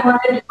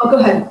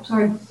ahead.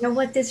 Sorry. You know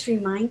what this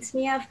reminds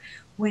me of?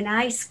 When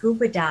I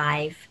scuba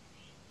dive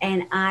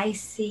and I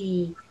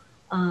see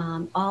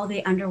all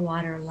the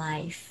underwater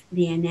life,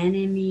 the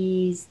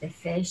anemones, the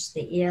fish,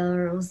 the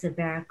eels, the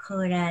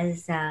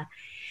barracudas,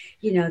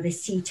 the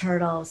sea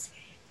turtles,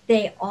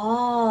 they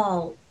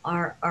all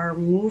are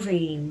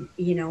moving,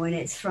 and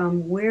it's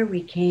from where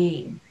we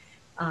came.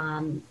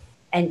 And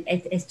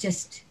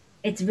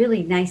it's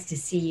really nice to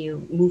see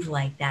you move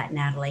like that,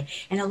 Natalie.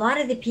 And a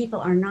lot of the people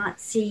are not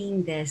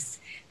seeing this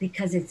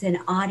because it's an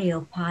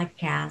audio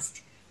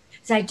podcast.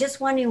 So I just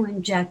want to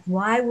inject,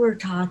 while we're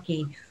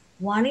talking,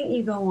 why don't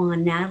you go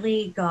on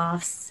Natalie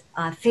Goff's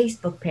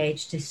Facebook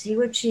page to see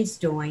what she's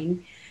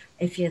doing,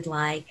 if you'd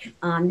like.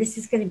 This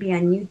is going to be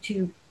on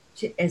YouTube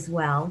as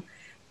well.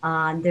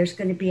 There's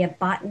going to be a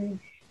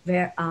button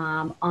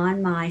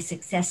on my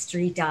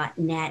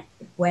successtory.net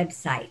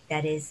website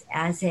that is,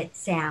 as it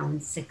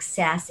sounds,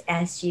 success,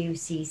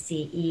 SUCCESS,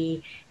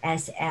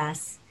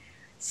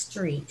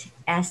 street,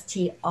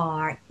 STREET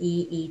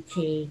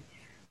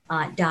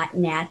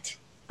 .net.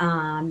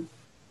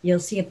 You'll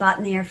see a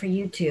button there for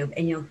YouTube,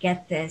 and you'll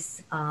get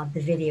this,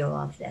 the video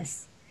of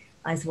this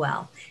as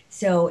well.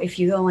 So if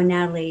you go on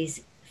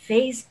Natalie's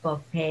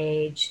Facebook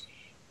page,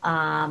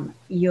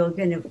 you're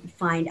going to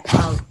find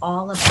out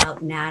all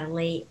about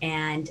Natalie,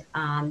 and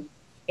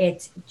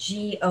it's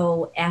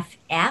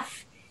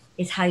Goff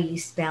is how you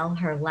spell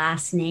her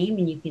last name,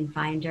 and you can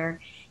find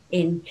her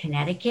in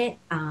Connecticut.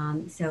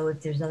 So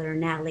if there's other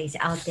Natalies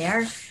out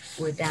there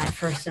with that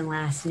first and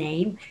last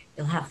name,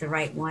 you'll have the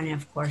right one. And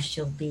of course,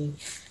 you'll be,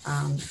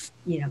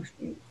 we'll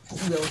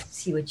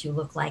see what you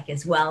look like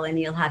as well, and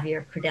you'll have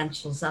your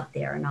credentials up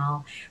there and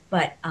all.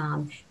 But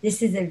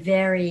this is a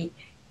very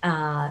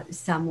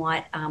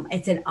somewhat,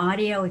 it's an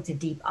audio, it's a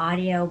deep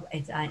audio,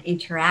 it's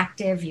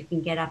interactive. You can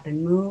get up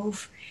and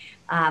move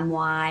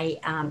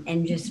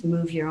and just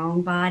move your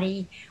own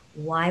body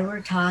while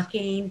we're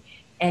talking,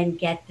 and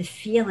get the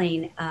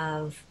feeling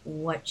of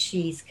what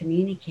she's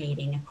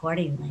communicating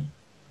accordingly.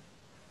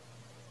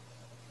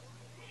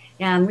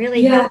 Yeah, I'm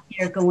really happy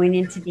you're going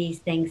into these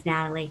things,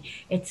 Natalie.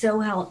 It's so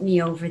helped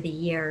me over the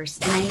years.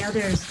 And I know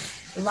there's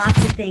lots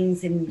of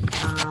things, and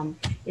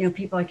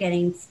people are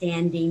getting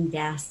standing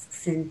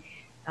desks and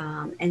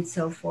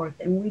so forth.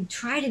 And we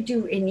try to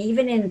do, and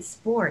even in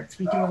sports,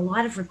 we do a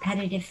lot of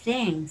repetitive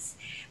things.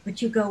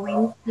 But you go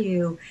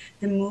into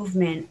the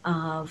movement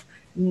of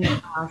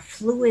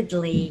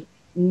fluidly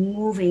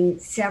moving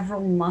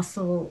several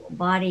muscle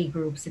body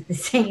groups at the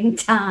same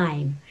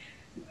time.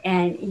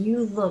 And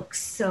you look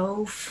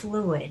so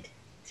fluid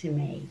to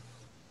me.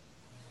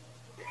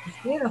 It's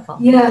beautiful.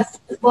 Yes.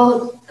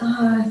 Well,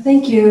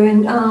 thank you.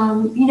 And,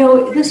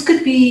 this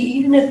could be,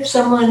 even if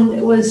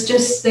someone was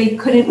just, they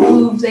couldn't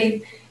move,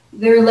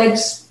 their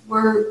legs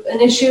were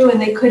an issue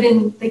and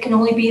they can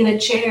only be in a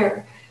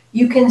chair.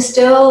 You can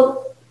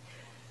still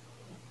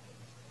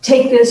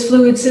take this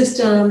fluid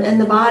system and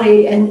the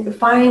body and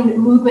find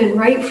movement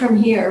right from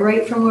here,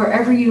 right from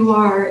wherever you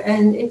are.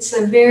 And it's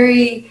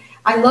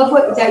I love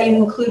that you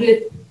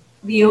included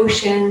the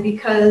ocean,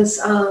 because,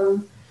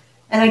 and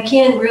I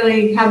can't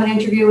really have an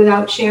interview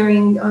without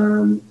sharing,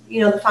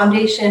 the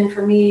foundation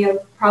for me of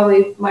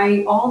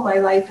probably all my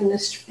life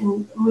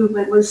in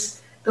movement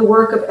was the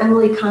work of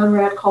Emily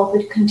Conrad called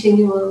The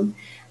Continuum.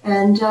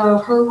 And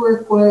her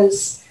work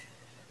was,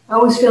 I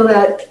always feel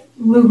that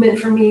movement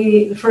for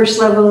me, the first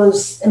level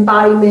is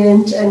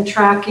embodiment and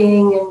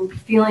tracking and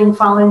feeling,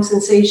 following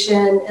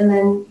sensation, and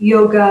then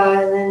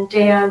yoga, and then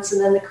dance, and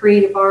then the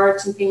creative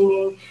arts and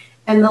painting.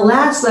 And the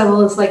last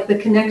level is like the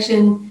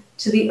connection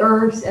to the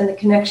earth and the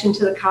connection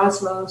to the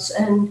cosmos.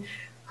 And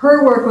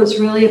her work was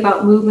really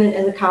about movement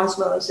and the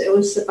cosmos. It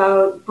was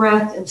about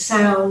breath and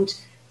sound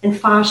and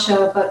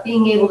fascia, but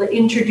being able to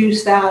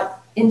introduce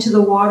that into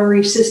the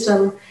watery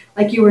system,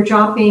 like you were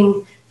dropped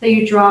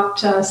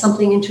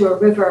something into a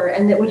river,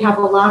 and it would have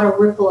a lot of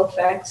ripple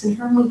effects. And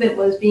her movement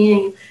was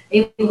being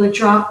able to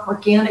drop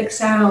organic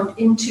sound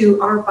into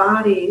our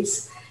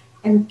bodies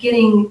and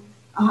being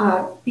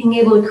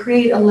able to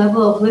create a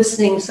level of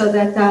listening so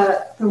that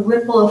the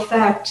ripple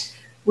effect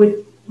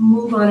would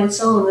move on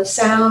its own. The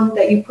sound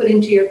that you put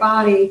into your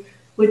body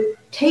would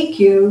take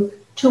you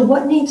to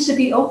what needs to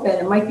be open.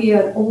 It might be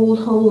an old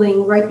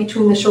holding right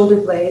between the shoulder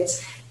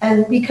blades.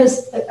 And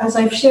because, as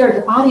I've shared,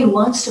 the body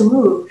wants to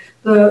move.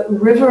 The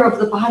river of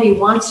the body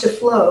wants to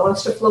flow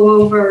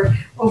over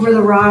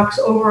the rocks,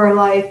 over our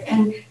life.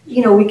 And,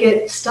 we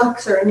get stuck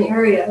certain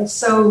areas.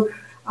 So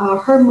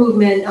her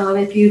movement,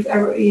 if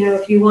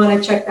you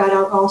want to check that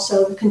out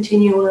also, The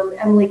Continuum,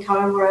 Emily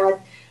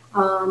Conrad,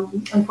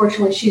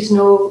 unfortunately she's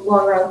no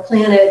longer on the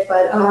planet,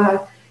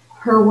 but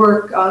her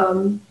work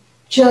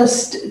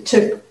just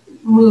took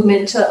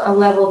movement to a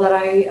level that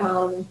I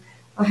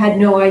had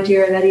no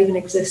idea that even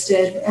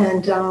existed.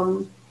 And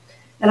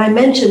I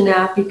mention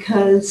that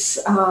because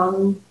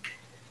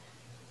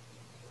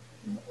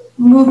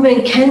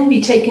movement can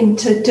be taken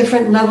to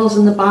different levels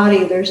in the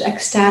body. There's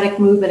ecstatic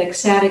movement,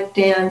 ecstatic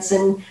dance.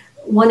 And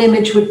one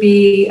image would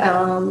be,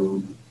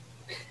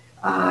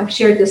 I've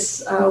shared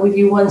this with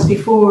you once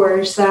before,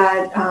 is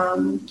that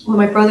when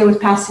my brother was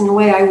passing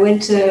away, I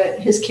went to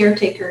his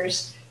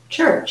caretaker's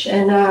church,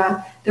 and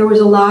there was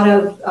a lot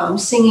of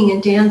singing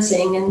and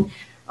dancing.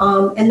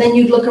 And then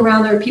you'd look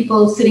around, there were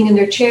people sitting in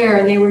their chair,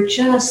 and they were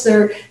just,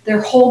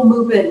 their whole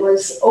movement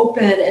was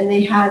open, and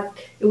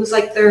it was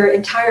like their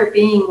entire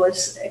being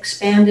was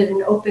expanded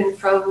and open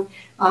from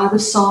the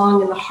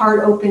song and the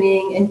heart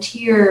opening and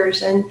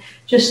tears and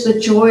just the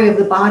joy of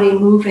the body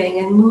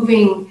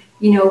moving,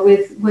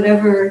 with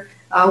whatever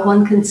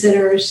one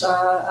considers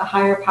a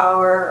higher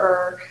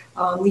power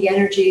or the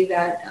energy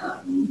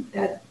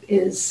that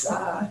is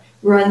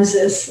runs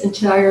this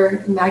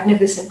entire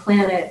magnificent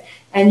planet.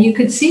 And you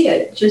could see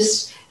it,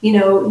 just,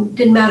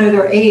 didn't matter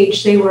their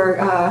age, they were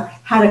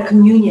had a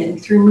communion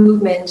through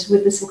movement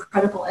with this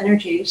incredible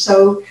energy.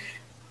 So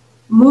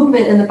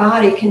movement in the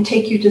body can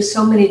take you to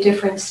so many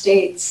different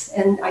states,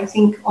 and I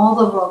think all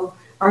of them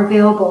are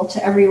available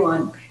to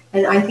everyone.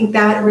 And I think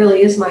that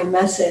really is my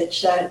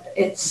message, that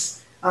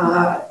it's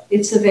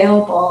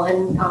available,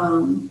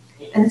 and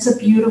it's a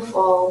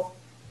beautiful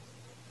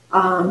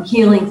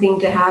healing thing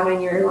to have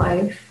in your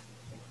life.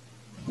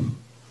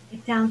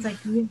 It sounds like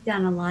you've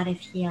done a lot of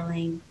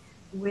healing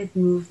with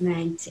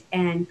movement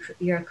and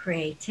your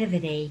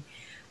creativity.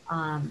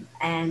 I'm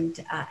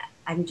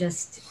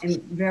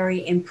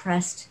very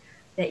impressed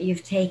that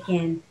you've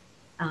taken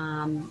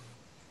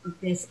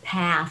this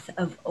path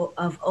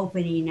of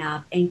opening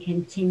up and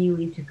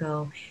continuing to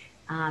go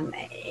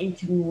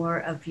into more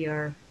of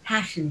your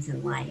passions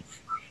in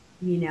life,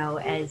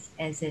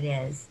 as it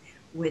is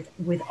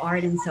with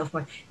art and so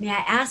forth. May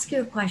I ask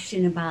you a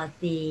question about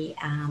the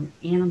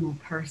animal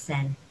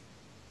person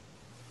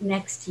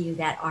next to you,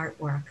 that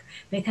artwork,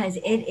 because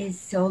it is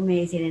so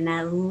amazing, and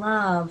I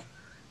love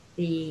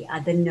the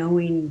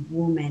knowing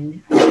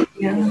woman,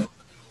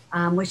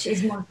 which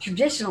is more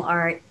traditional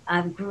art.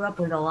 I grew up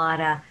with a lot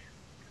of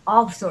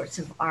all sorts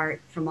of art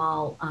from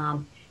all,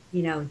 from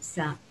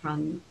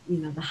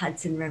the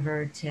Hudson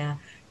River to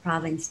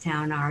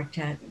Provincetown art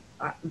to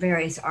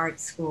various art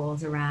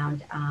schools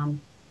around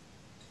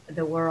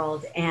the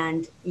world,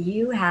 and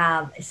you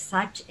have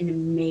such an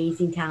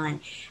amazing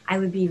talent. I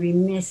would be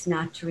remiss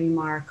not to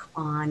remark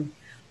on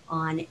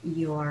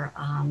your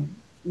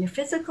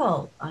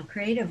physical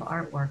creative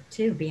artwork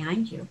too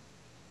behind you.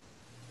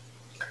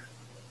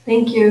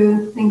 Thank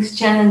you. Thanks,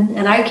 Jen.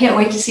 And I can't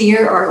wait to see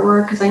your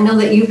artwork, because I know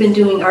that you've been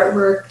doing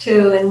artwork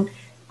too. And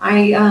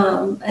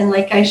and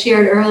like I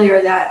shared earlier,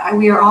 that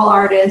we are all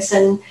artists,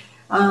 and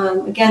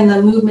again,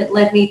 the movement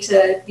led me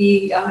to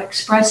be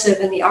expressive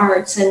in the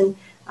arts. And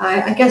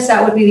I guess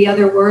that would be the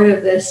other word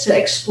of this, to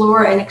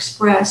explore and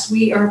express.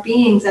 We are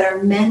beings that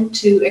are meant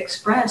to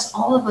express,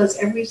 all of us,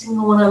 every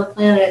single one on the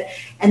planet.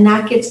 And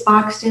that gets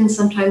boxed in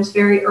sometimes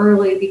very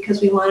early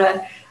because we want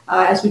to,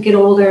 as we get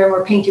older and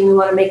we're painting, we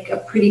want to make a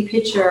pretty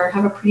picture,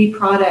 have a pretty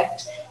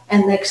product.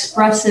 And the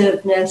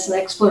expressiveness and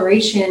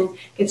exploration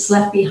gets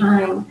left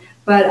behind.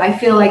 But I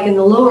feel like in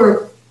the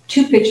lower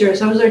two pictures,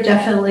 those are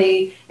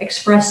definitely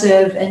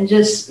expressive and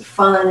just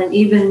fun. And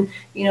even,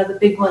 the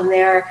big one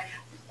there.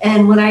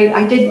 And when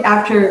I did,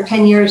 after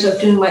 10 years of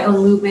doing my own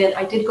movement,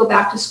 I did go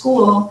back to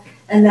school.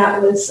 And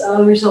that was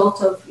a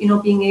result of,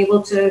 being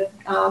able to,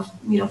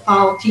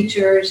 follow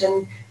teachers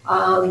and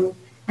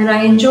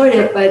I enjoyed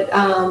it,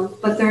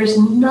 but there's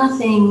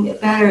nothing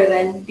better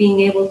than being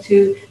able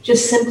to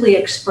just simply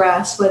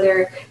express,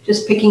 whether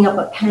just picking up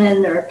a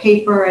pen or a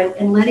paper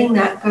and letting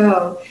that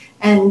go.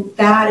 And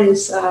that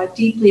is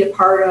deeply a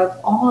part of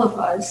all of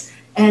us.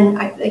 And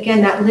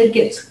again, that lid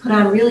gets put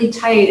on really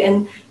tight.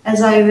 And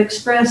as I've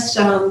expressed,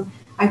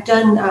 I've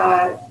done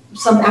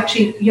some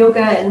actually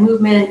yoga and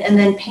movement and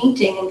then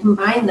painting and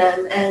combine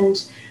them.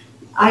 And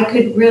I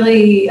could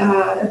really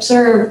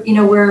observe,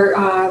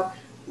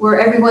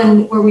 where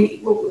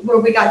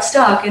we got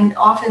stuck. And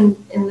often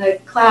in the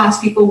class,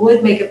 people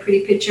would make a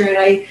pretty picture, and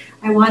I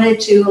wanted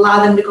to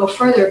allow them to go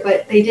further,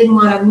 but they didn't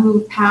want to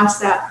move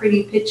past that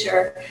pretty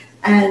picture.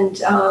 And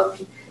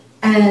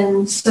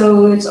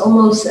so it's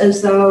almost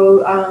as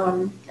though,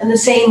 and the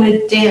same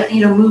with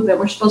movement.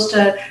 We're supposed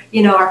to,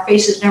 our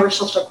face is never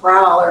supposed to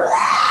growl or,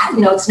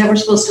 it's never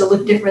supposed to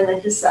look different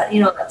than just that,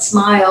 that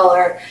smile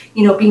or,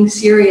 being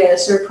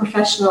serious or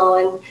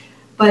professional.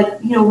 But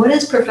what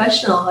is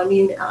professional? I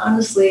mean,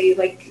 honestly,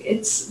 like,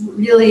 it's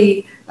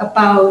really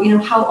about,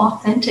 how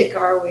authentic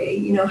are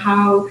we?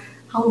 How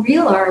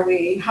real are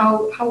we?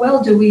 How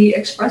well do we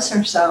express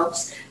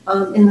ourselves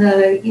in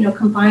the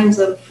confines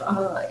of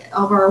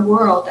our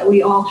world that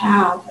we all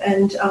have?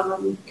 And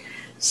I'm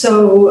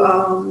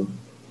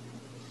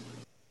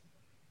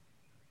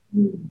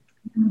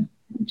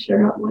not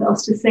sure what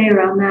else to say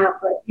around that,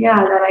 but yeah,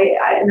 that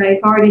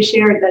I've already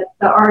shared that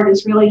the art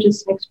is really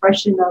just an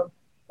expression of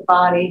the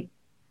body.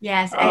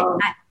 Yes,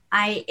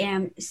 I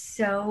am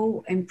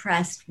so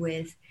impressed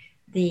with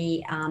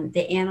the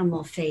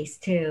animal face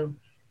too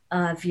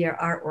of your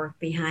artwork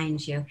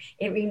behind you.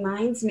 It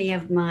reminds me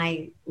of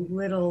my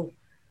little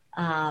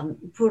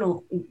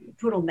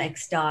poodle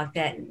mix dog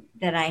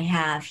that I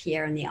have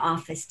here in the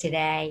office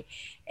today,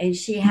 and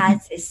she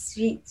has this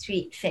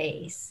sweet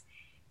face,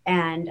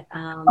 and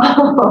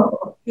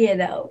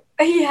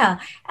yeah.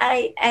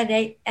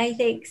 I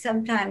think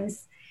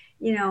sometimes,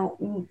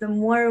 the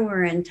more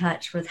we're in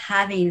touch with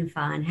having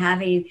fun,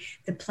 having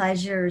the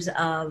pleasures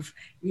of,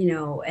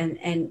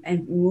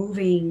 and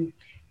moving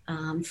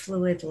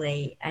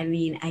fluidly, I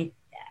mean,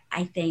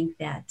 I think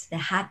that the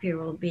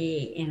happier we'll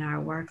be in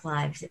our work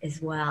lives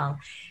as well.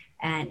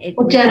 And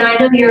well, Jen, I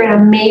know you're an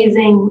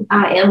amazing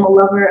animal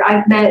lover.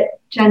 I've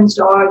met Jen's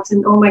dogs,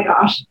 and oh my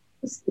gosh,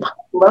 just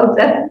love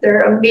them.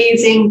 They're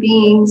amazing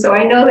beings. So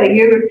I know that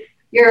you're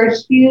a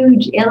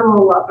huge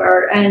animal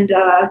lover, and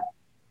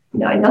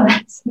I know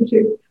that's so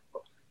true.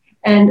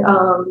 And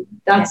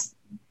that's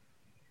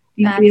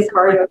deeply a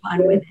part of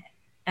fun with it.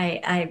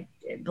 I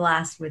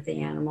blast with the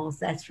animals,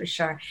 that's for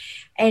sure.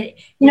 And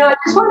I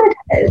just wanted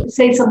to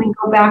say something,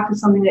 go back to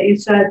something that you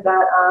said,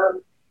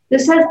 that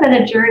this has been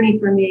a journey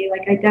for me.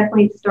 Like, I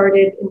definitely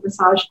started in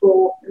massage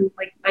school in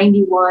like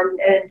 91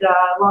 and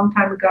a long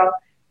time ago.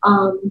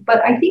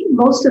 But I think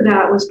most of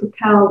that was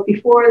propelled.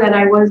 Before that,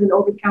 I was an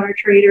over-the-counter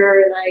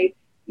trader, and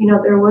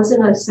there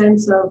wasn't a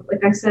sense of,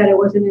 like I said, it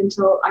wasn't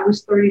until I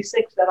was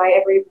 36 that I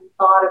ever even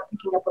thought of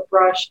picking up a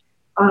brush.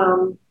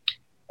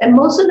 And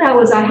most of that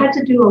was, I had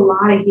to do a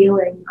lot of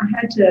healing.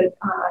 It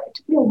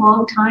took me a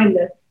long time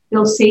to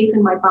feel safe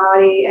in my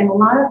body. And a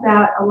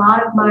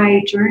lot of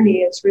my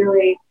journey is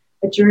really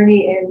a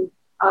journey in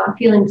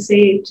feeling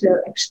safe to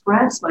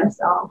express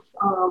myself.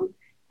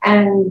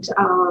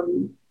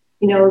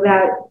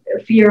 That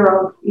fear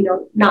of,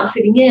 not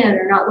fitting in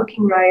or not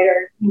looking right,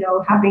 or,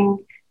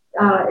 having,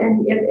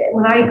 and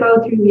when I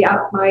go through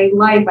my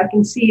life, I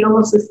can see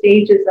almost the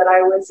stages that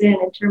I was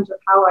in terms of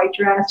how I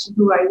dressed and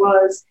who I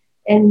was,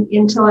 and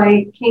until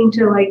I came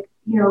to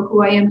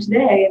who I am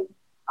today,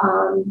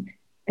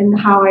 and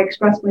how I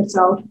express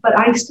myself. But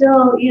I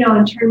still,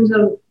 in terms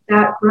of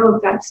that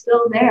growth, that's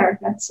still there.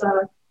 That's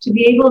to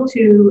be able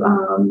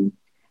to,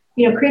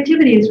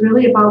 creativity is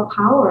really about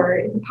power.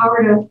 It's the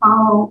power to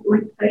follow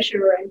like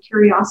pleasure and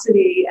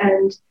curiosity,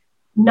 and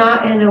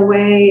not in a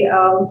way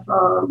of,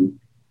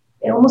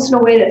 almost in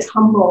a way that's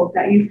humble,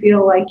 that you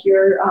feel like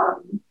you're,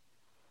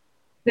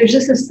 there's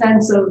just a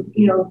sense of,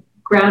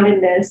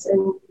 groundedness,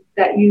 and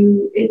that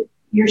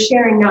you're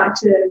sharing not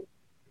to,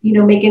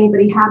 make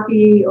anybody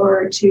happy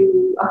or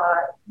to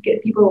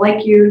get people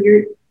like you.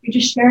 You're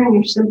just sharing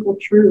your simple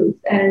truth,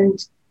 and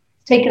it's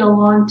taken a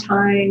long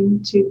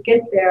time to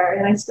get there,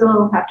 and I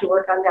still have to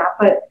work on that.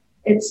 But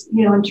it's,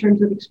 in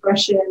terms of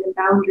expression and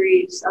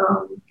boundaries.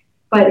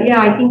 But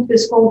yeah, I think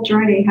this whole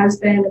journey has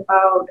been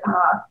about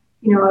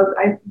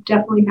I've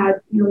definitely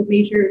had,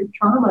 major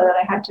trauma that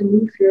I had to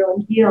move through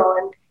and heal.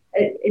 And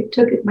it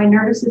took, my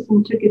nervous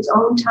system took its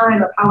own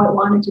time of how it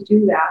wanted to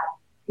do that,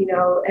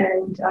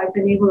 and I've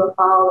been able to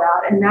follow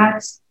that. And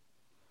that's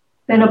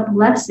been a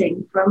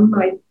blessing from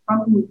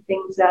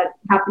things that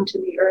happened to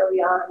me early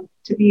on,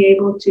 to be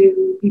able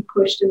to be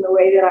pushed in the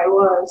way that I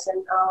was.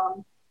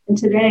 And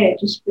today I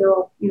just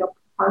feel,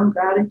 profound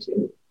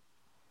gratitude.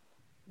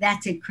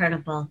 That's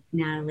incredible,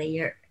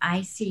 Natalie.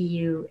 I see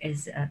you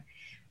as a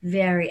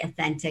very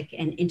authentic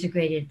and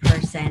integrated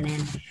person.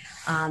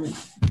 And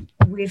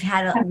we've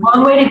had a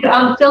long way to go.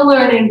 I'm still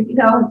learning,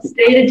 it's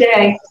day to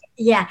day.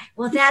 Yeah,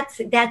 well, that's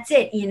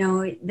it.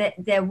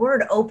 The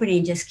word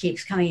opening just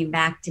keeps coming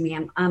back to me.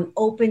 I'm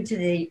open to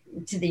the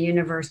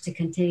universe to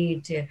continue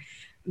to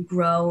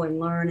grow and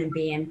learn and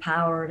be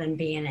empowered and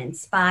being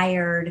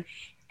inspired.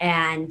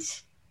 And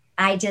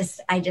I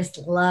just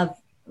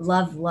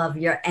love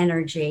your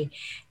energy.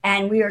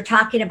 And we were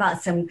talking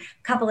about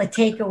couple of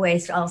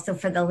takeaways also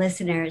for the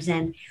listeners.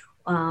 And,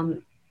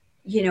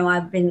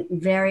 I've been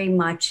very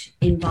much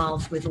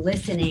involved with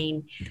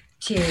listening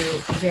to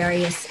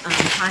various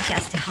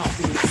podcasts to help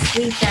me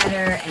sleep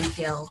better and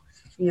feel,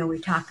 we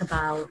talk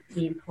about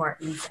the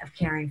importance of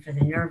caring for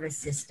the nervous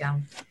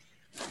system.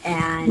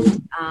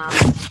 And,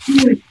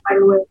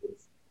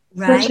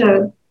 right?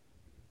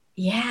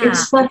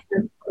 It's such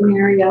an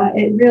area.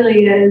 It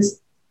really is.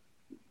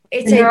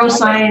 It's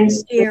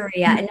neuroscience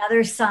area,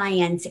 another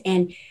science,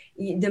 and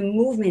the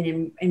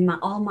movement in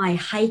all my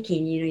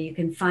hiking. You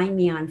can find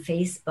me on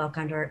Facebook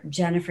under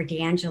Jennifer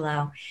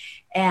D'Angelo,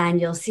 and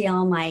you'll see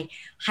all my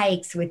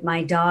hikes with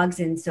my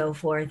dogs and so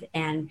forth.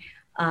 And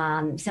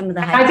some of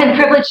the hikes, I've been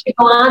privileged to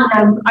go on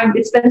them.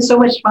 It's been so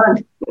much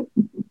fun.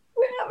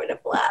 We're having a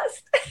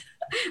blast.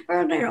 We're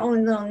on our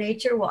own little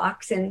nature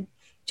walks and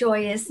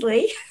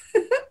joyously.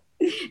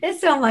 It's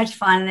so much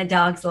fun. The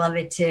dogs love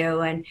it too.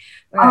 And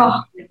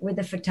with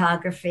the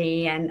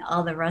photography and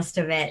all the rest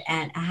of it,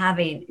 and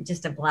having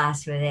just a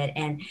blast with it.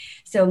 And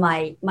so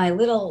my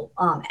little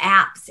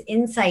apps,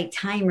 Insight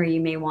Timer, you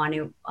may want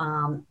to,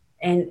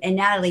 and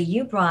Natalie,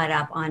 you brought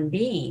up On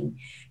Being,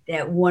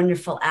 that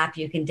wonderful app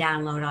you can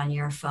download on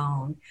your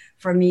phone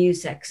for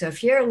music. So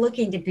if you're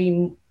looking to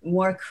be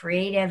more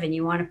creative and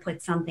you want to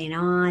put something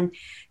on,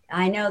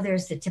 I know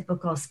there's the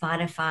typical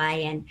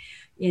Spotify and,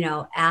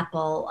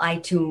 Apple,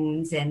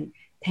 iTunes and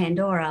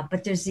Pandora,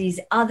 but there's these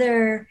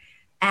other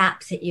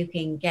apps that you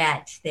can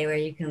get there where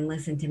you can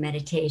listen to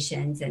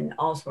meditations and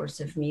all sorts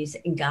of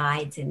music and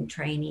guides and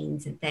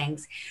trainings and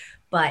things.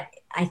 But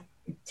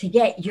to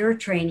get your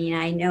training,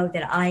 I know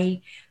that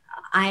I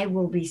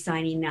will be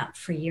signing up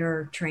for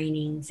your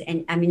trainings,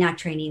 and I mean, not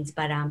trainings,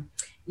 but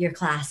your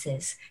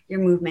classes,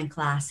 your movement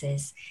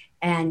classes.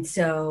 And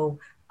so,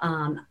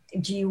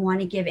 do you want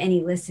to give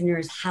any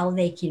listeners how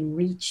they can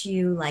reach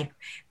you, like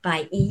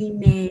by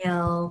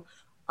email,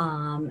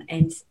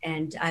 and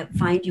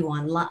find you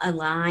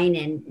online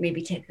and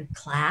maybe take a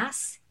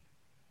class?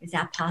 Is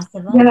that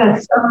possible?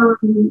 Yes.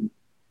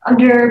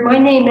 Under my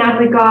name,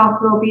 Natalie Goff,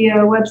 there'll be a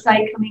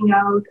website coming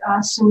out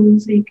soon,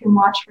 so you can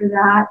watch for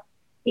that.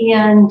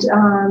 And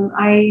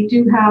I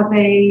do have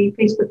a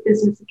Facebook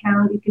business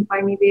account. You can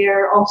find me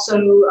there.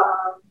 Also,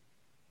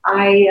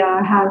 I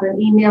have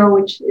an email,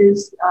 which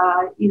is,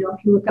 if you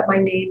look up my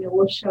name, it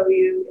will show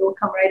you, it will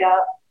come right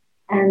up.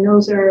 And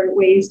those are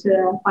ways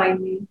to find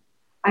me.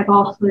 I've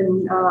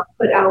often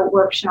put out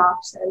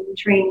workshops and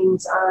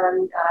trainings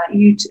on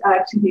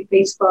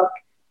Facebook.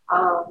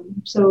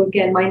 So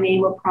again, my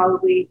name will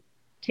probably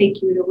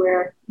take you to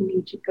where you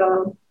need to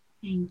go.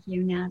 Thank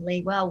you,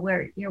 Natalie. Well,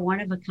 you're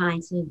one of a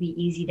kind, so it'll be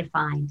easy to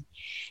find.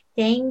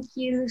 Thank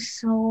you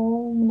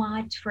so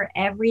much for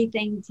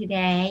everything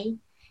today.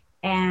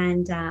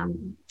 And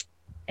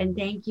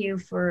thank you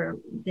for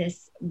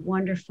this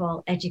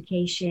wonderful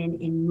education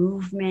in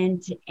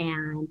movement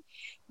and,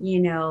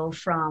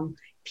 from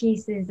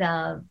pieces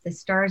of the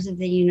stars of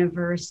the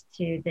universe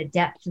to the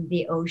depths of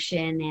the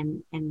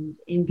ocean and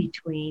in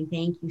between.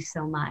 Thank you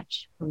so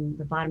much from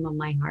the bottom of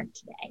my heart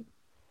today.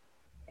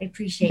 I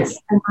appreciate it.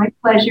 And my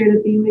pleasure to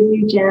be with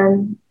you,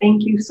 Jen.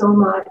 Thank you so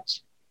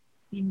much.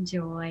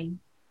 Enjoy.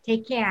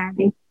 Take care.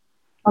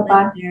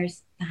 Bye-bye.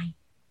 Listeners, bye.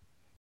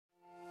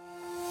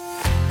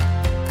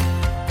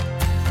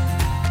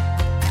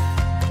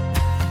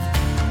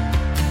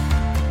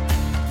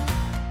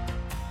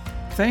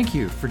 Thank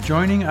you for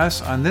joining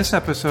us on this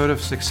episode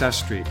of Success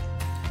Street.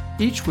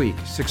 Each week,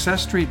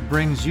 Success Street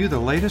brings you the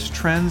latest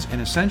trends in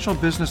essential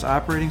business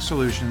operating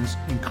solutions,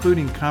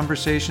 including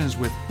conversations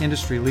with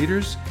industry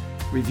leaders,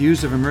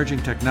 reviews of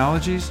emerging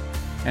technologies,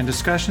 and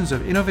discussions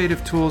of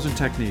innovative tools and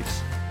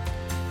techniques.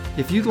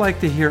 If you'd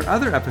like to hear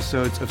other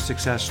episodes of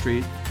Success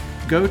Street,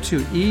 go to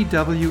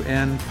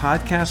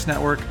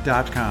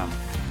ewnpodcastnetwork.com.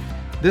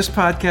 This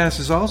podcast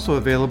is also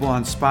available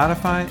on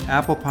Spotify,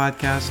 Apple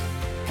Podcasts,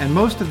 and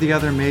most of the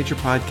other major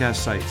podcast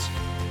sites.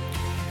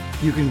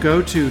 You can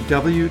go to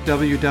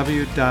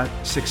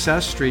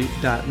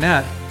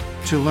www.successstreet.net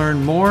to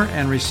learn more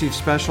and receive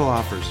special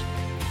offers.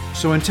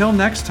 So until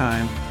next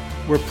time,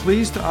 We're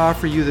pleased to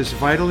offer you this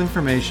vital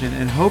information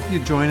and hope you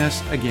join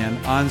us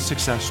again on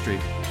Success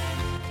Street.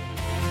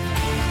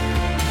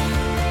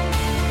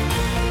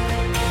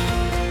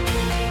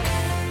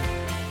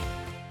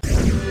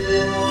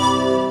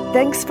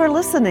 Thanks for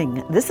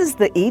listening. This is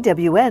the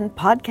EWN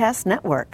Podcast Network.